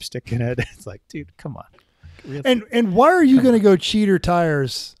dipstick in it. It's like, dude, come on. Really? And why are you going to go cheater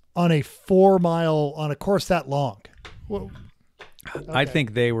tires on a 4 mile on a course that long? Well, I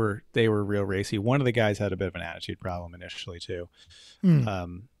think they were real racy. One of the guys had a bit of an attitude problem initially too.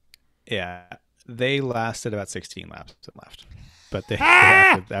 Yeah, they lasted about 16 laps and left, but they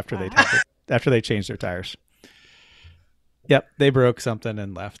after they changed their tires. Yep, they broke something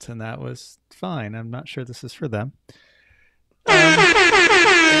and left, and that was fine. I'm not sure this is for them.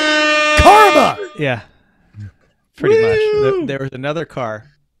 Karma. Yeah, pretty much. There was another car,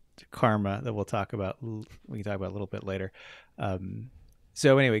 Karma, that we'll talk about. We can talk about a little bit later.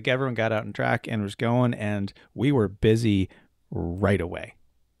 So anyway, everyone got out on track and was going, and we were busy right away.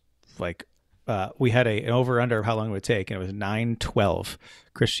 Like we had an over-under of how long it would take, and it was 9:12.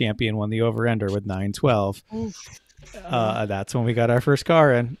 Chris Champion won the over-under with 9:12. That's when we got our first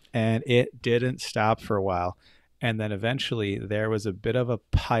car in, and it didn't stop for a while. And then eventually there was a bit of a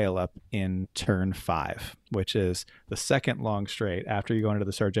pileup in turn 5, which is the second long straight after you go into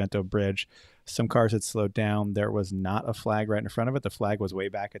the Sargento Bridge. Some cars had slowed down. There was not a flag right in front of it. The flag was way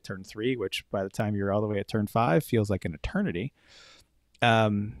back at turn 3, which by the time you're all the way at turn 5 feels like an eternity.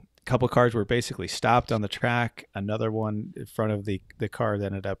 A couple of cars were basically stopped on the track. Another one in front of the car that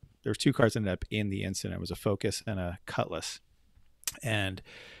ended up, there was 2 cars that ended up in the incident. It was a Focus and a Cutlass. And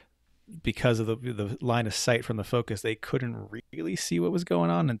because of the line of sight from the Focus, they couldn't really see what was going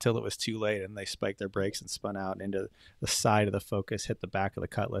on until it was too late, and they spiked their brakes and spun out into the side of the Focus, hit the back of the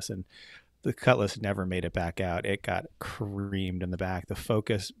Cutlass, and the Cutlass never made it back out. It got creamed in the back. The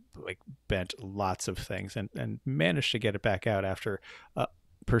Focus bent lots of things and managed to get it back out after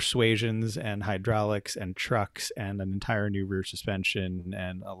persuasions and hydraulics and trucks and an entire new rear suspension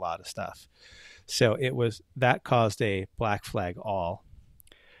and a lot of stuff. So that caused a black flag all.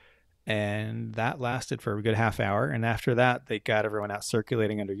 And that lasted for a good half hour. And after that, they got everyone out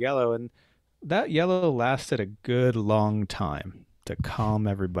circulating under yellow. And that yellow lasted a good long time to calm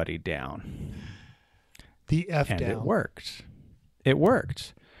everybody down. The F and down. It worked. It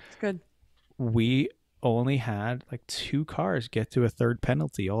worked. It's good. We only had 2 cars get to a third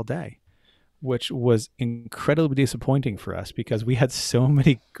penalty all day, which was incredibly disappointing for us because we had so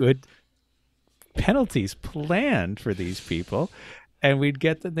many good penalties planned for these people. And they'd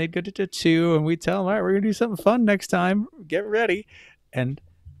get to 2, and we'd tell them, all right, we're going to do something fun next time. Get ready. And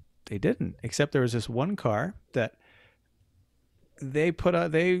they didn't, except there was this one car that they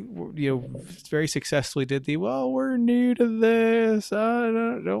very successfully did we're new to this. I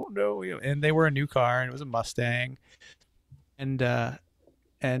don't know. And they were a new car, and it was a Mustang. And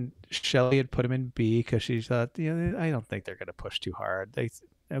Shelly had put him in B because she thought, I don't think they're going to push too hard.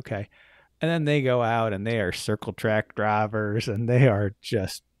 Okay. And then they go out and they are circle track drivers and they are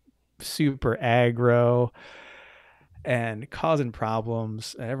just super aggro and causing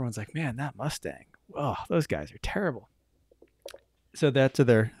problems. And everyone's like, man, that Mustang, oh, those guys are terrible. So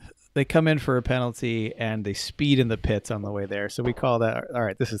they come in for a penalty and they speed in the pits on the way there. So we call that, all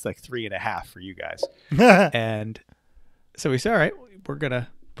right, this is 3.5 for you guys. And so we say, all right, we're going to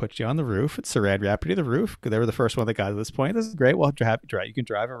put you on the roof. It's saran wrap you to the roof because they were the first one that got to this point. This is great. Well, you can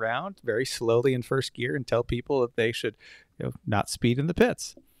drive around very slowly in first gear and tell people that they should not speed in the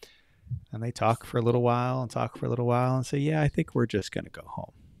pits. And they talk for a little while and say, yeah, I think we're just going to go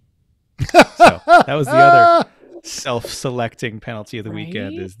home. So that was the other self-selecting penalty of the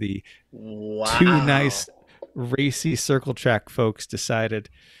weekend is the 2 nice racy circle track folks decided,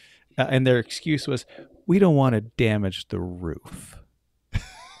 and their excuse was, we don't want to damage the roof.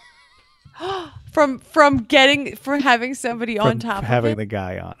 from having somebody on top of it? Having the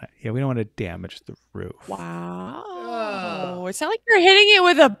guy on it. Yeah, we don't want to damage the roof. Wow. It's not like you're hitting it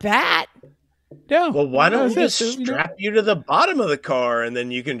with a bat. No. Well, why don't we just strap you to the bottom of the car and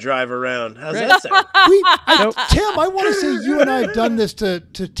then you can drive around? How's that sound? Tim, I want to say you and I have done this to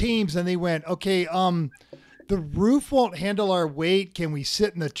teams, and they went, okay, the roof won't handle our weight. Can we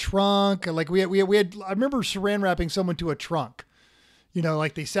sit in the trunk? We had. I remember saran wrapping someone to a trunk.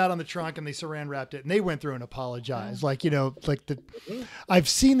 They sat on the trunk and they saran wrapped it, and they went through and apologized. I've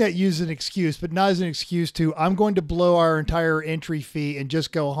seen that used as an excuse, but not as an excuse to, I'm going to blow our entire entry fee and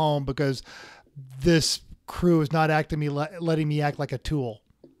just go home because this crew is not letting me act like a tool.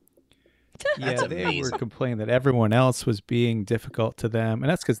 Yeah, they were complaining that everyone else was being difficult to them, and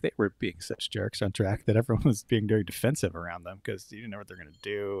that's because they were being such jerks on track that everyone was being very defensive around them because you didn't know what they're going to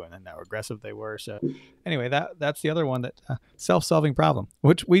do, and then how aggressive they were. So anyway, that's the other one, that self-solving problem,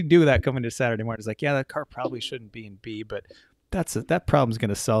 which we do that coming to Saturday morning. It's like, yeah, that car probably shouldn't be in B, but that problem's going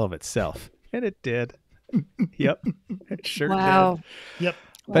to solve itself, and it did. Yep, it sure did. Yep.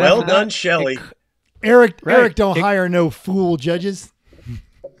 But well done, Shelley. Eric, don't hire no fool judges.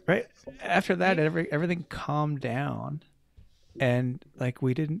 Right. After that, everything calmed down, and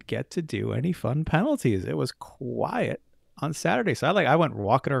we didn't get to do any fun penalties. It was quiet on Saturday. So I went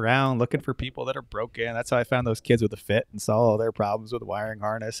walking around looking for people that are broken. That's how I found those kids with the Fit and saw all their problems with the wiring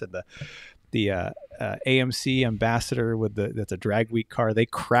harness. And the AMC Ambassador that's a drag week car. They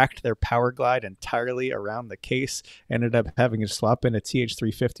cracked their power glide entirely around the case. Ended up having to swap in a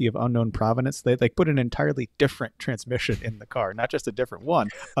TH350 of unknown provenance. They put an entirely different transmission in the car, not just a different one,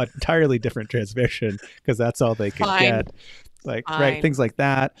 an entirely different transmission, because that's all they could get. Right, things like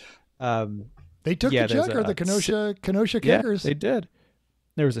that. They took the Junker, the Kenosha Kickers. Yeah, they did.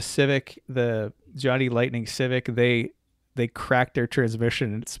 There was a Civic, the Johnny Lightning Civic. They cracked their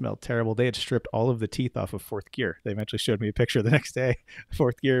transmission and it smelled terrible. They had stripped all of the teeth off of fourth gear. They eventually showed me a picture the next day.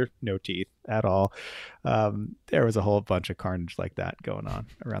 Fourth gear, no teeth at all. There was a whole bunch of carnage like that going on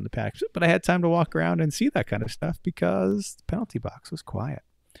around the paddock. But I had time to walk around and see that kind of stuff because the penalty box was quiet.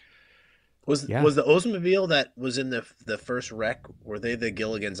 Was the Oldsmobile that was in the first wreck, were they the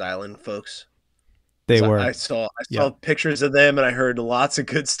Gilligan's Island folks? They were. I saw pictures of them and I heard lots of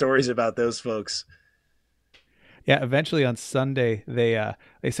good stories about those folks. Yeah, eventually on Sunday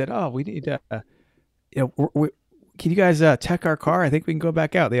they said, "Oh, we need can you guys tech our car? I think we can go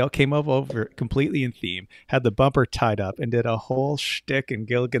back out." They all came over completely in theme, had the bumper tied up, and did a whole shtick in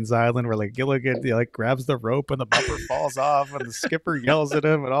Gilligan's Island where like Gilligan grabs the rope and the bumper falls off, and the skipper yells at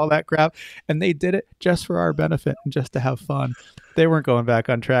him and all that crap. And they did it just for our benefit and just to have fun. They weren't going back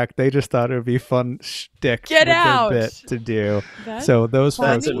on track. They just thought it would be fun shtick Get out their bit to do. So those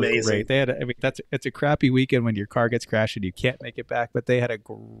folks were great. They had it's a crappy weekend when your car gets crashed and you can't make it back, but they had a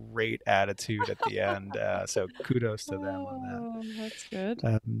great attitude at the end. So kudos to them on that. That's good.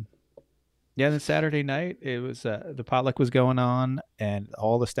 Yeah, then Saturday night it was the potluck was going on and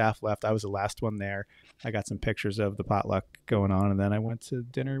all the staff left. I was the last one there. I got some pictures of the potluck going on, and then I went to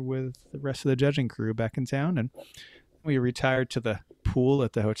dinner with the rest of the judging crew back in town, and we retired to the pool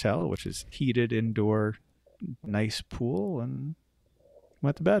at the hotel, which is heated indoor, nice pool, and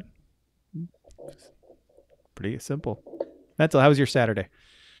went to bed. Pretty simple. Mental, how was your Saturday?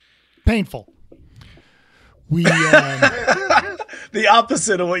 Painful. We the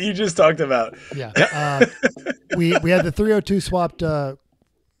opposite of what you just talked about. Yeah. We had the 302 swapped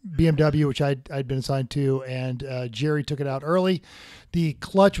BMW, which I'd been assigned to, and Jerry took it out early. The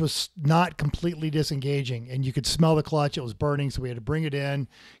clutch was not completely disengaging, and you could smell the clutch. It was burning, so we had to bring it in,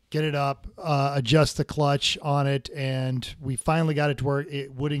 get it up, adjust the clutch on it, and we finally got it to where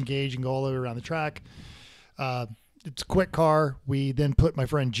it would engage and go all the way around the track. It's a quick car. We then put my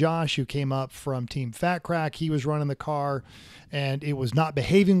friend Josh, who came up from Team Fat Crack. He was running the car, and it was not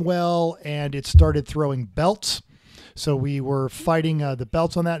behaving well, and it started throwing belts. So we were fighting the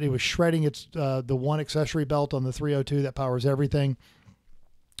belts on that. It was shredding its the one accessory belt on the 302 that powers everything.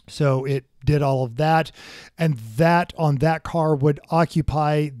 So it did all of that, and that on that car would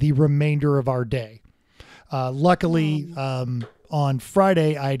occupy the remainder of our day. Luckily, on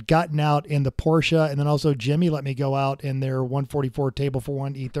Friday, I had gotten out in the Porsche, and then also Jimmy let me go out in their 144 Table for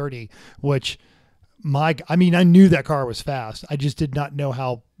One E30, which I knew that car was fast. I just did not know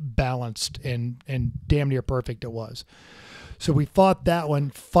how balanced and damn near perfect it was. So we fought that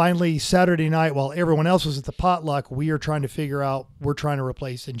one. Finally, Saturday night, while everyone else was at the potluck, we're trying to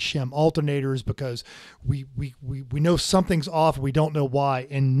replace and shim alternators because we know something's off. We don't know why.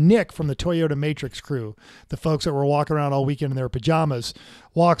 And Nick from the Toyota Matrix crew, the folks that were walking around all weekend in their pajamas,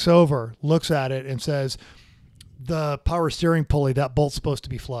 walks over, looks at it, and says, "The power steering pulley, that bolt's supposed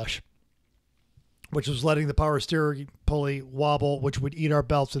to be flush," which was letting the power steering pulley wobble, which would eat our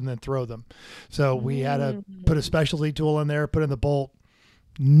belts and then throw them. So we had to put a specialty tool in there, put in the bolt.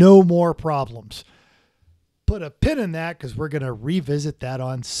 No more problems. Put a pin in that because we're going to revisit that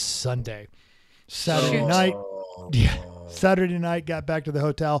on Sunday. Saturday night, got back to the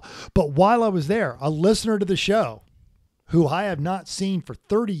hotel. But while I was there, a listener to the show, who I have not seen for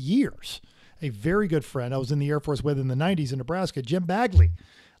 30 years, a very good friend I was in the Air Force with in the 90s in Nebraska, Jim Bagley,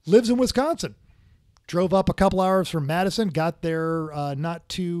 lives in Wisconsin. Drove up a couple hours from Madison, got there not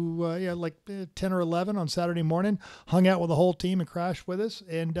too, 10 or 11 on Saturday morning, hung out with the whole team and crashed with us.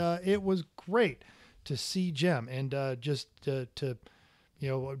 And it was great to see Jim and doing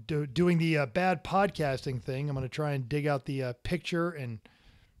the bad podcasting thing. I'm going to try and dig out the picture and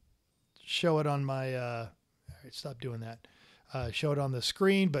show it on my, all right, stop doing that. Show it on the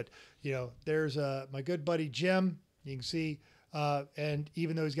screen. But, there's my good buddy, Jim. You can see. And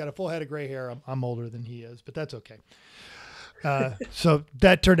even though he's got a full head of gray hair, I'm older than he is, but that's okay. So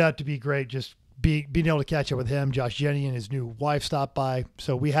that turned out to be great. Just being able to catch up with him. Josh Jenny and his new wife stopped by.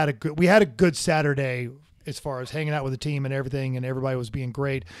 So we had a good Saturday as far as hanging out with the team and everything, and everybody was being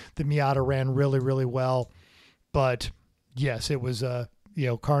great. The Miata ran really, really well, but yes, it was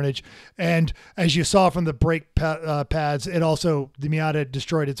carnage. And as you saw from the brake pads, the Miata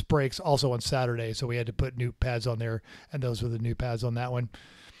destroyed its brakes also on Saturday. So we had to put new pads on there, and those were the new pads on that one.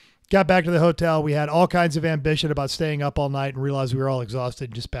 Got back to the hotel. We had all kinds of ambition about staying up all night and realized we were all exhausted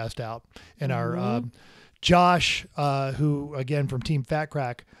and just passed out. And our Josh, who again from Team Fat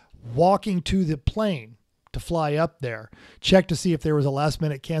Crack, walking to the plane to fly up there, checked to see if there was a last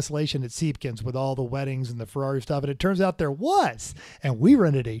minute cancellation at Siepkin's with all the weddings and the Ferrari stuff. And it turns out there was. And we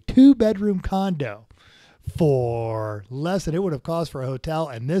rented a 2-bedroom condo for less than it would have cost for a hotel.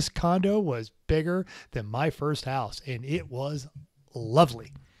 And this condo was bigger than my first house. And it was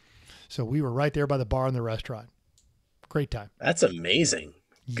lovely. So we were right there by the bar and the restaurant. Great time. That's amazing.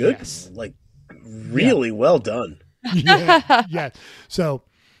 Good. Yes. Like really well done. Yeah. So,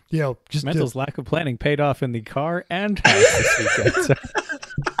 just Mental's lack of planning paid off in the car and house this weekend. So.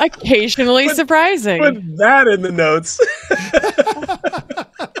 Occasionally surprising. Put that in the notes.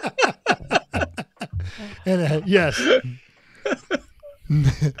 And yes.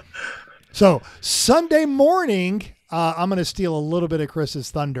 So Sunday morning, I'm going to steal a little bit of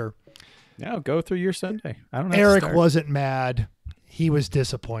Chris's thunder. No, go through your Sunday. I don't know. Eric wasn't mad. He was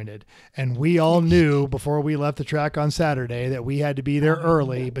disappointed. And we all knew before we left the track on Saturday that we had to be there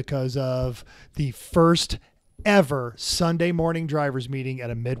early because of the first ever Sunday morning drivers meeting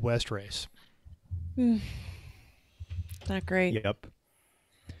at a Midwest race. Not great. Yep.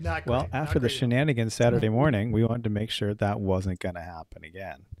 Not great. Well, after the shenanigans Saturday morning, we wanted to make sure that wasn't going to happen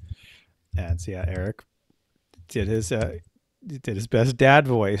again. And so, yeah, Eric did his best dad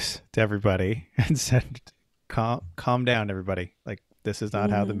voice to everybody and said, calm down, everybody. Like, this is not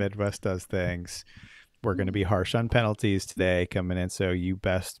how the Midwest does things. We're going to be harsh on penalties today coming in, so you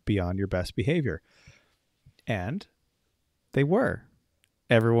best be on your best behavior. And they were.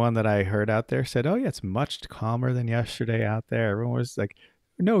 Everyone that I heard out there said, oh, yeah, it's much calmer than yesterday out there. Everyone was like,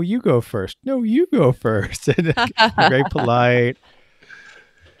 no, you go first. No, you go first. Very polite.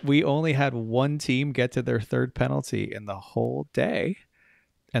 We only had one team get to their third penalty in the whole day,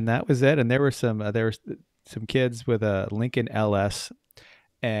 and that was it. And there were some kids with a Lincoln LS,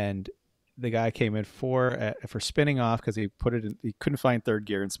 and the guy came in for spinning off because he couldn't find third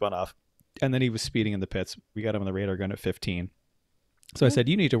gear and spun off, and then he was speeding in the pits. We got him on the radar gun at 15. So I said,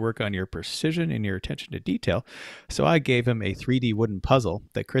 you need to work on your precision and your attention to detail. So I gave him a 3D wooden puzzle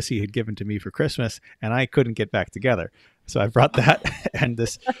that Chrissy had given to me for Christmas, and I couldn't get back together. So I brought that, and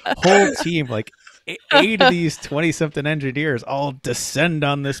this whole team, like 8 of these 20-something engineers, all descend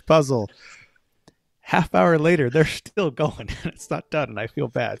on this puzzle. Half hour later, they're still going, and it's not done, and I feel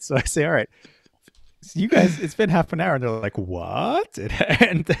bad. So I say, all right, so you guys, it's been half an hour. And they're like, what?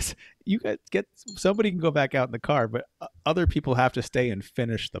 And you guys somebody can go back out in the car, but other people have to stay and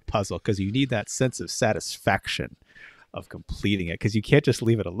finish the puzzle because you need that sense of satisfaction of completing it, because you can't just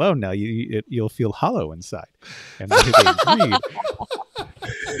leave it alone now. You'll feel hollow inside. And they agreed.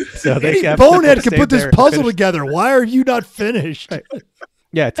 So they bonehead can put this puzzle together. Why are you not finished? Right.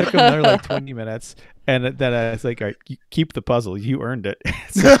 Yeah, it took them another like 20 minutes. And then I was like, all right, you keep the puzzle. You earned it.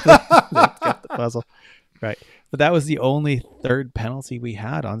 So they got the puzzle. Right. But that was the only third penalty we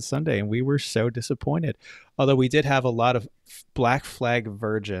had on Sunday, and we were so disappointed. Although we did have a lot of black flag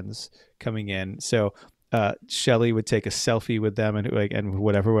virgins coming in. So Shelly would take a selfie with them and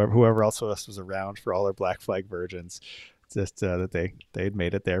whoever else was around for all our black flag virgins, just that they'd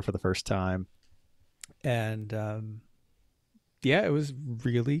made it there for the first time. And yeah, it was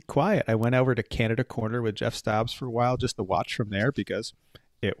really quiet. I went over to Canada Corner with Jeff Staubs for a while just to watch from there because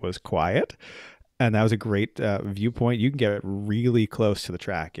it was quiet. And that was a great viewpoint. You can get really close to the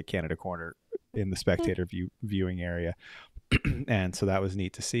track at Canada Corner in the spectator viewing area. And so that was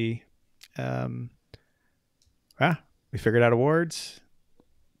neat to see. We figured out awards.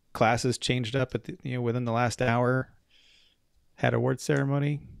 Classes changed up at within the last hour. Had award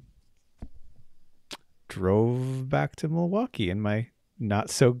ceremony. Drove back to Milwaukee in my not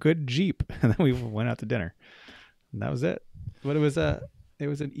so good Jeep, and then we went out to dinner, and that was it. But it was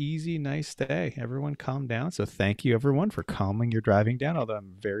an easy, nice day. Everyone calmed down. So thank you everyone for calming your driving down. Although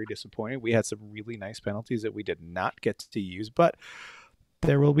I'm very disappointed. We had some really nice penalties that we did not get to use, but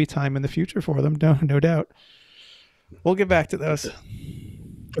there will be time in the future for them. No doubt. We'll get back to those.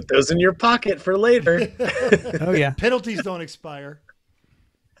 Put those in your pocket for later. Oh yeah. Penalties don't expire.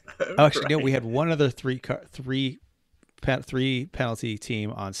 Oh, actually, no. We had one other three penalty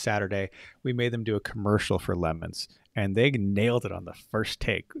team on Saturday. We made them do a commercial for Lemons, and they nailed it on the first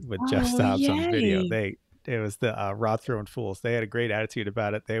take with Jeff Staubs on the video. It was the Rod Throwing Fools. They had a great attitude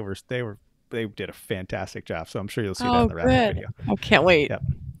about it. They did a fantastic job. So I'm sure you'll see that in the Rampage video. I can't wait. Yep.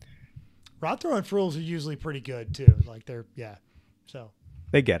 Rod Throwing Fools are usually pretty good too. Like So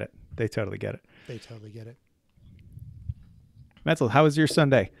They get it. They totally get it. They totally get it. Mental, how was your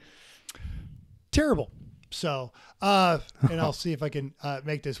Sunday? Terrible. So, and I'll see if I can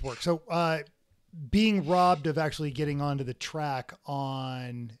make this work. So, being robbed of actually getting onto the track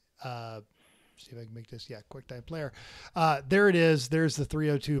on, see if I can make this. Yeah. Quick time player. There it is. There's the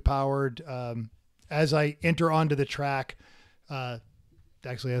 302 powered. As I enter onto the track,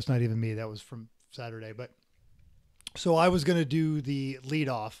 actually that's not even me. That was from Saturday, but so I was going to do the lead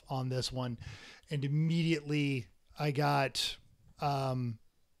off on this one, and immediately I got,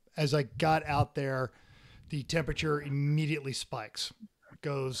 as I got out there, the temperature immediately spikes,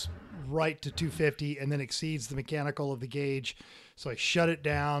 goes right to 250 and then exceeds the mechanical of the gauge. So I shut it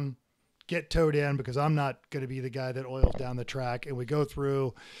down, get towed in because I'm not going to be the guy that oils down the track. And we go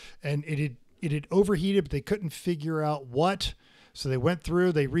through, and it had overheated, but they couldn't figure out what. So they went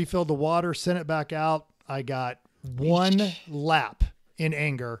through, they refilled the water, sent it back out. I got one lap in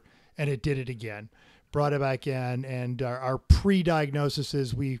anger and it did it again. Brought it back in, and our pre-diagnosis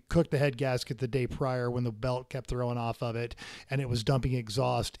is we cooked the head gasket the day prior when the belt kept throwing off of it, and it was dumping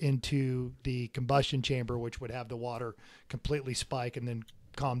exhaust into the combustion chamber, which would have the water completely spike and then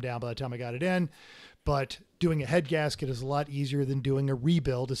calm down by the time I got it in. But doing a head gasket is a lot easier than doing a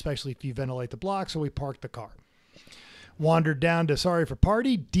rebuild, especially if you ventilate the block, so we parked the car. Wandered down to Sorry for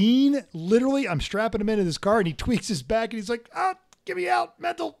Party. Dean, literally, I'm strapping him into this car, and he tweaks his back, and he's like, oh, get me out,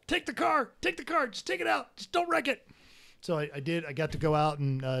 Mental, take the car, just take it out, just don't wreck it. So I did. I got to go out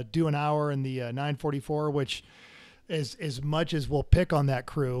and do an hour in the 944, which is as much as we'll pick on that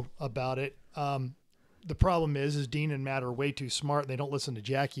crew about it. The problem is Dean and Matt are way too smart. And they don't listen to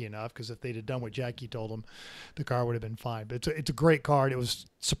Jackie enough, because if they'd have done what Jackie told them, the car would have been fine. But it's a great car. And it was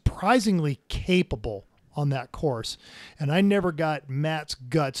surprisingly capable on that course. And I never got Matt's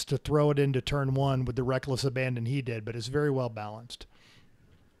guts to throw it into turn one with the reckless abandon he did, but it's very well balanced.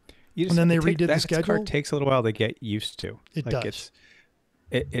 And then they redid the schedule. Car takes a little while to get used to. It does.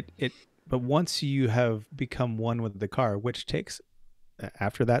 But once you have become one with the car, which takes,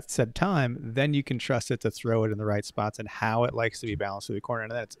 after that said time, then you can trust it to throw it in the right spots and how it likes to be balanced through the corner.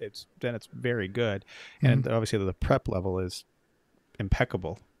 And then it's very good. And obviously the prep level is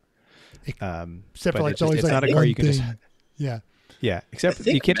impeccable. Except for it's not a car you can just, yeah. Except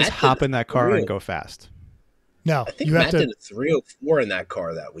you can't just hop in that car and go fast. No, I think Matt did a 304 in that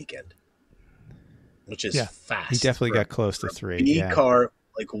car that weekend, which is fast. He definitely got close to 3. Car,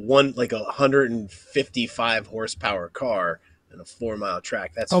 like a 155 horsepower car in a 4-mile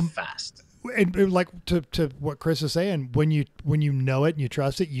track. That's fast. And like to what Chris is saying, when you know it and you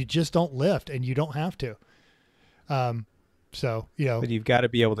trust it, you just don't lift, and you don't have to. So, but you've got to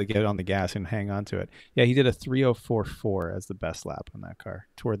be able to get on the gas and hang on to it. Yeah, he did a 304.4 as the best lap on that car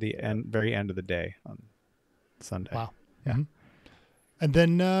toward the very end of the day on Sunday. Wow. Yeah. Mm-hmm. And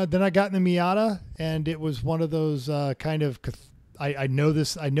then I got in the Miata, and it was one of those kind of, I know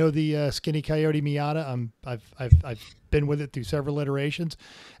this. I know the Skinny Coyote Miata. I've been with it through several iterations,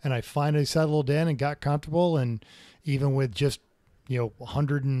 and I finally settled in and got comfortable. And even with just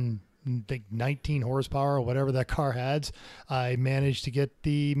 119 horsepower or whatever that car has, I managed to get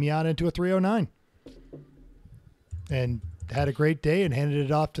the Miata into a 309, and had a great day and handed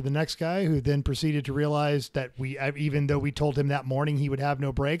it off to the next guy, who then proceeded to realize that even though we told him that morning he would have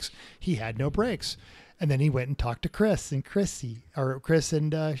no brakes, he had no brakes. And then he went and talked to Chris and Chrissy, or Chris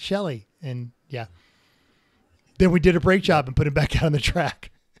and Shelly. And then we did a brake job and put him back out on the track.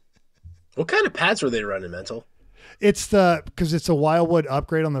 What kind of pads were they running, Mental? It's because it's a Wildwood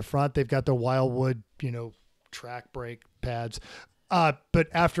upgrade on the front. They've got the Wildwood, track brake pads. But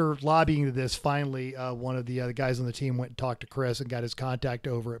after lobbying this, finally, one of the guys on the team went and talked to Chris and got his contact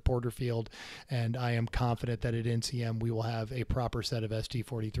over at Porterfield. And I am confident that at NCM we will have a proper set of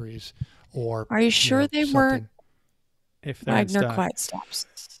ST43s. Or are you sure they weren't if Wagner quiet stops?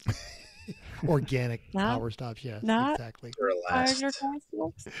 Organic power stops, yes, exactly. Wagner quiet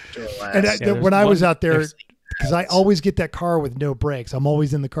stops. And when I was out there, because I always get that car with no brakes. I'm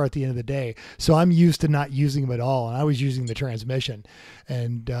always in the car at the end of the day. So I'm used to not using them at all. And I was using the transmission.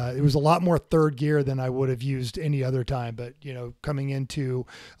 And it was a lot more third gear than I would have used any other time. But, coming into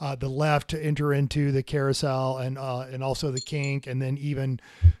the left to enter into the carousel and also the kink. And then even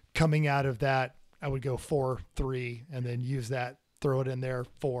coming out of that, I would go 4-3 and then use that, throw it in there,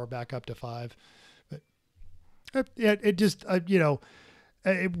 4, back up to 5. But it just,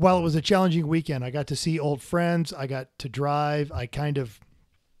 while it was a challenging weekend, I got to see old friends. I got to drive. I kind of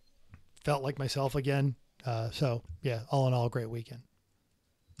felt like myself again. So, all in all, a great weekend.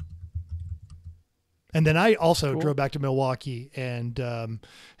 And then I also Cool. drove back to Milwaukee and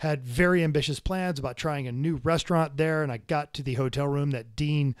had very ambitious plans about trying a new restaurant there. And I got to the hotel room that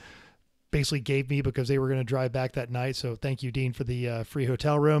Dean basically gave me because they were going to drive back that night. So thank you, Dean, for the free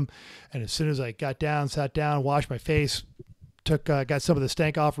hotel room. And as soon as I got down, sat down, washed my face, got some of the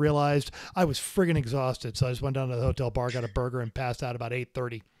stank off, realized I was friggin' exhausted. So I just went down to the hotel bar, got a burger, and passed out about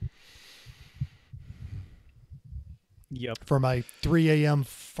 8:30 Yep. for my 3 a.m.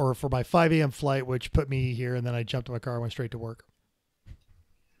 for my 5 a.m. flight, which put me here. And then I jumped in my car and went straight to work.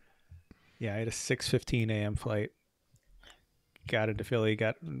 Yeah, I had a 6:15 a.m. flight. Got into Philly,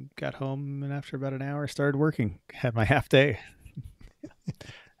 got home, and after about an hour, started working. Had my half day.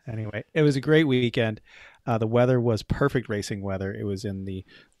 Anyway, it was a great weekend. The weather was perfect racing weather. It was in the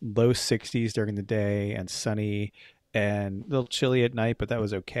low 60s during the day and sunny and a little chilly at night, but that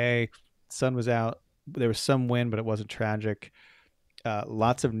was okay. Sun was out. There was some wind, but it wasn't tragic.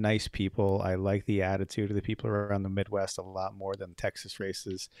 Lots of nice people. I like the attitude of the people around the Midwest a lot more than Texas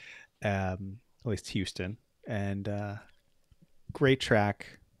races, at least Houston. And great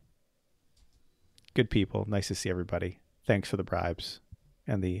track. Good people. Nice to see everybody. Thanks for the bribes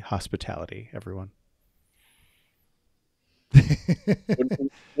and the hospitality, everyone.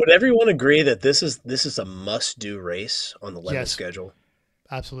 Would everyone agree that this is a must-do race on the Lemon Yes. schedule?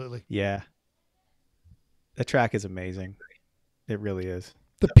 Absolutely. Yeah. The track is amazing. It really is.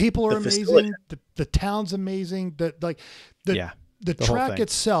 The people are The facility. amazing. The town's amazing. The Yeah. the the whole track thing.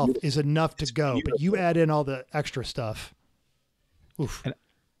 itself is enough to It's go, but you beautiful. add in all the extra stuff. Oof.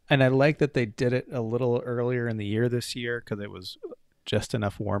 And I like that they did it a little earlier in the year this year because it was just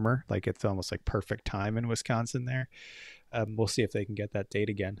enough warmer. Like it's almost like perfect time in Wisconsin there. We'll see if they can get that date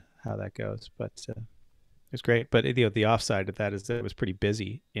again, how that goes. But it's great. But the offside of that is that it was pretty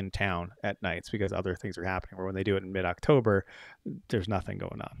busy in town at nights because other things are happening. Where when they do it in mid-October, there's nothing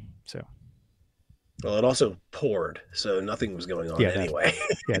going on. So Well, it also poured, so nothing was going on Yeah, that's- anyway.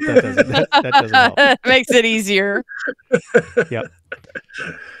 yeah, that doesn't help. Makes it easier. Yep.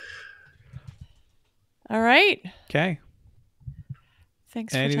 All right. Okay.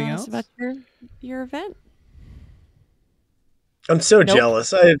 Thanks for Anything telling else? us about your event. I'm so Nope.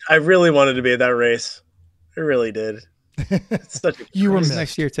 jealous. I really wanted to be at that race. I really did. It's such a You were crazy- missed.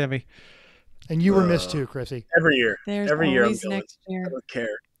 Next year, Timmy. And you were missed too, Chrissy. every year. There's Every year I'm always going. next I year. don't care.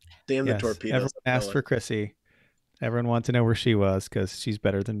 Damn the Yes. torpedoes. Everyone I'm asked going. for Chrissy. Everyone wanted to know where she was because she's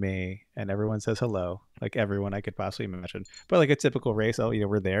better than me, and everyone says hello, like everyone I could possibly imagine. But like a typical race,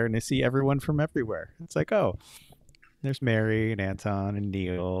 we're there and I see everyone from everywhere. It's like, oh, there's Mary and Anton and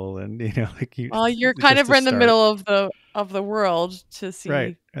Neil, and like you. Well, you're it's kind just of a in the start. middle of the world to see.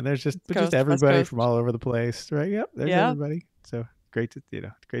 Right? And there's just Coast, West everybody Coast. from all over the place, right? Yep, there's Yeah. everybody. So great to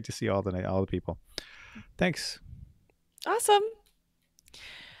great to see all the people. Thanks. Awesome.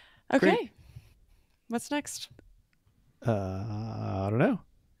 Okay. Great. What's next? I don't know.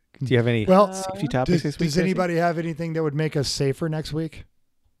 Do you have any Well, safety topics this week? Does Chrissy? anybody have anything that would make us safer next week?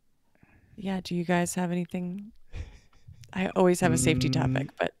 Yeah. Do you guys have anything? I always have a safety topic,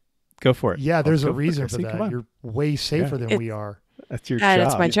 but Go for it. Yeah, there's Go a for it, reason for Chrissy. Come that. on. You're way safer than we are. That's your yeah, job.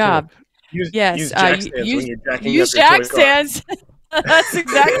 that's my You do it. job. Yes, Use jack stands when use you're jacking use up your jack toy car. stands. That's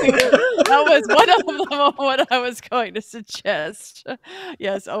exactly that was one of them. What I was going to suggest.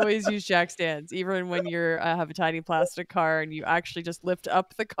 Yes, always use jack stands, even when you're have a tiny plastic car and you actually just lift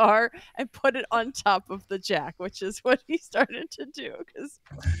up the car and put it on top of the jack, which is what he started to do. Because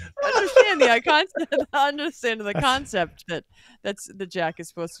understand the concept that the jack is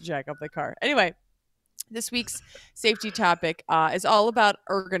supposed to jack up the car. Anyway. This week's safety topic is all about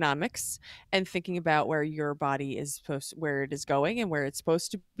ergonomics and thinking about where your body is where it is going and where it's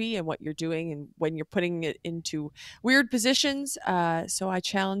supposed to be and what you're doing and when you're putting it into weird positions. So I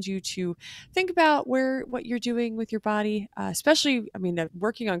challenge you to think about what you're doing with your body, especially,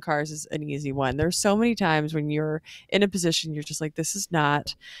 working on cars is an easy one. There's so many times when you're in a position, you're just like, this is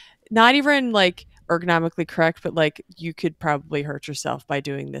not even like ergonomically correct, but like you could probably hurt yourself by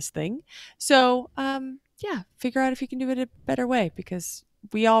doing this thing. So figure out if you can do it a better way, because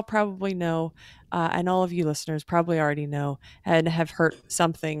we all probably know, and all of you listeners probably already know and have hurt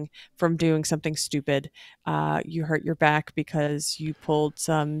something from doing something stupid. You hurt your back because you pulled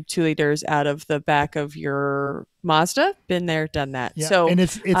some 2 liters out of the back of your Mazda. Been there, done that. Yeah, So and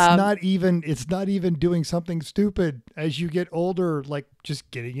it's not even doing something stupid. As you get older, like just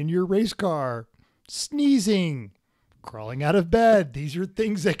getting in your race car, sneezing, crawling out of bed. These are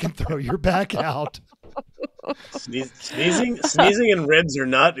things that can throw your back out. Sneezing and ribs are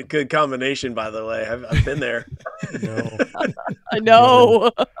not a good combination, by the way. I've been there. No. I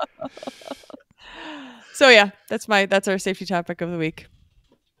know. So yeah, that's our safety topic of the week.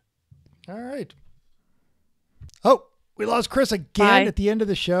 All right. Oh, we lost Chris again Bye. at the end of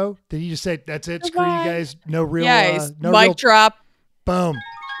the show. Did he just say, that's it? Screw Bye. you guys. No real, Yes. no Mic real, drop. boom.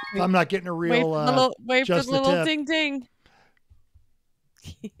 If I'm not getting a Wait real, for the little, wait for just the the little tip. ding ding.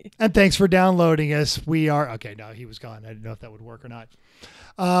 And thanks for downloading us. We are, okay, no, he was gone. I didn't know if that would work or not.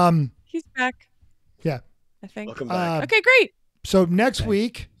 He's back. Yeah. I think. Welcome back. Okay, great. So next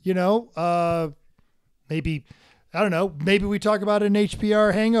week, maybe, I don't know, maybe we talk about an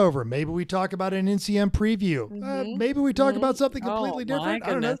HPR Hangover. Maybe we talk about an NCM preview. Mhm. Maybe we talk about something Oh, completely my different. I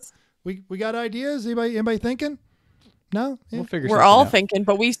don't know. goodness. We got ideas? Anybody thinking? No? Yeah. We'll figure We're something all out. thinking,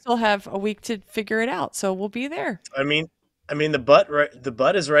 but we still have a week to figure it out, so we'll be there. I mean, the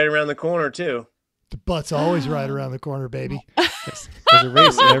butt is right around the corner too. The butt's always right around the corner, baby. There's a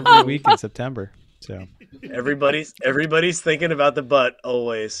race every week in September. So Everybody's thinking about the butt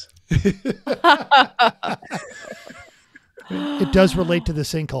always. It does relate to the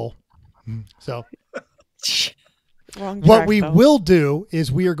sinkhole. So Wrong what track, we though. will do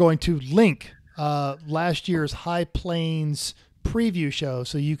is we are going to link last year's High Plains preview show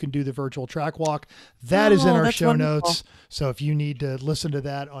so you can do the virtual track walk. That is in Oh, our that's show wonderful. notes. So if you need to listen to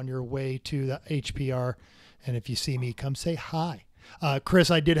that on your way to the HPR, and if you see me, come say hi. Chris,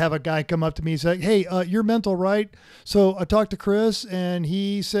 I did have a guy come up to me and say, hey, you're mental, right? So I talked to Chris and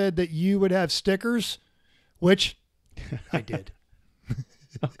he said that you would have stickers, which I did.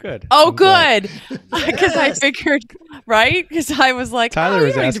 oh, good. Oh, I'm glad. good. Because I figured, right? Because I was like, Tyler oh,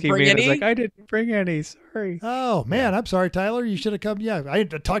 was you don't need to asking bring me, and I any. was like, I didn't bring any. Sorry. Oh man, I'm sorry, Tyler. You should have come. Yeah, I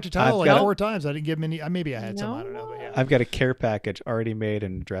talked to Tyler I've like got- 4 times. I didn't give him any. Maybe I had some. I don't know. But yeah. I've got a care package already made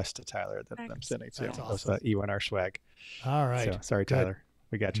and addressed to Tyler that I'm sending to That's him. awesome. That's E1R swag. All right. So, sorry, Good. Tyler.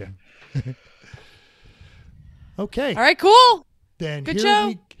 We got you. Okay. All right, cool. Then Good here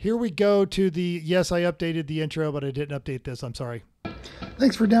show. here we go to the, yes, I updated the intro, but I didn't update this. I'm sorry.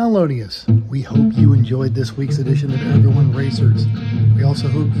 Thanks for downloading us. We hope you enjoyed this week's edition of Everyone Racers. We also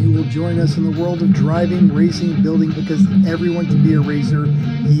hope you will join us in the world of driving, racing, and building, because everyone can be a racer,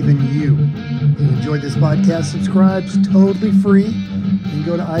 even you. If you enjoyed this podcast, subscribe. It's totally free. And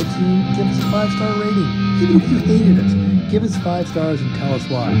go to iTunes, give us a 5-star rating. Even if you hated us, give us 5 stars and tell us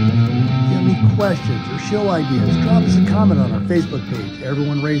why. If you have any questions or show ideas, drop us a comment on our Facebook page,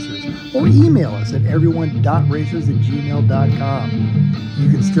 Everyone Racers, or email us at everyone.racers@gmail.com. You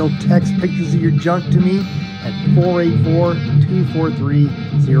can still text pictures of your junk to me at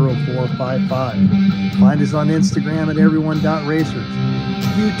 484-243-0455. Find us on Instagram at everyone.racers,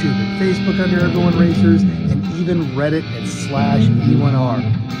 YouTube and Facebook under Everyone Racers, and even Reddit at /E1R.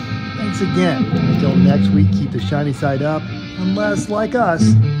 Thanks again. Until next week, keep the shiny side up. Unless, like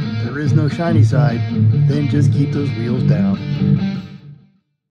us, there is no shiny side, then just keep those wheels down.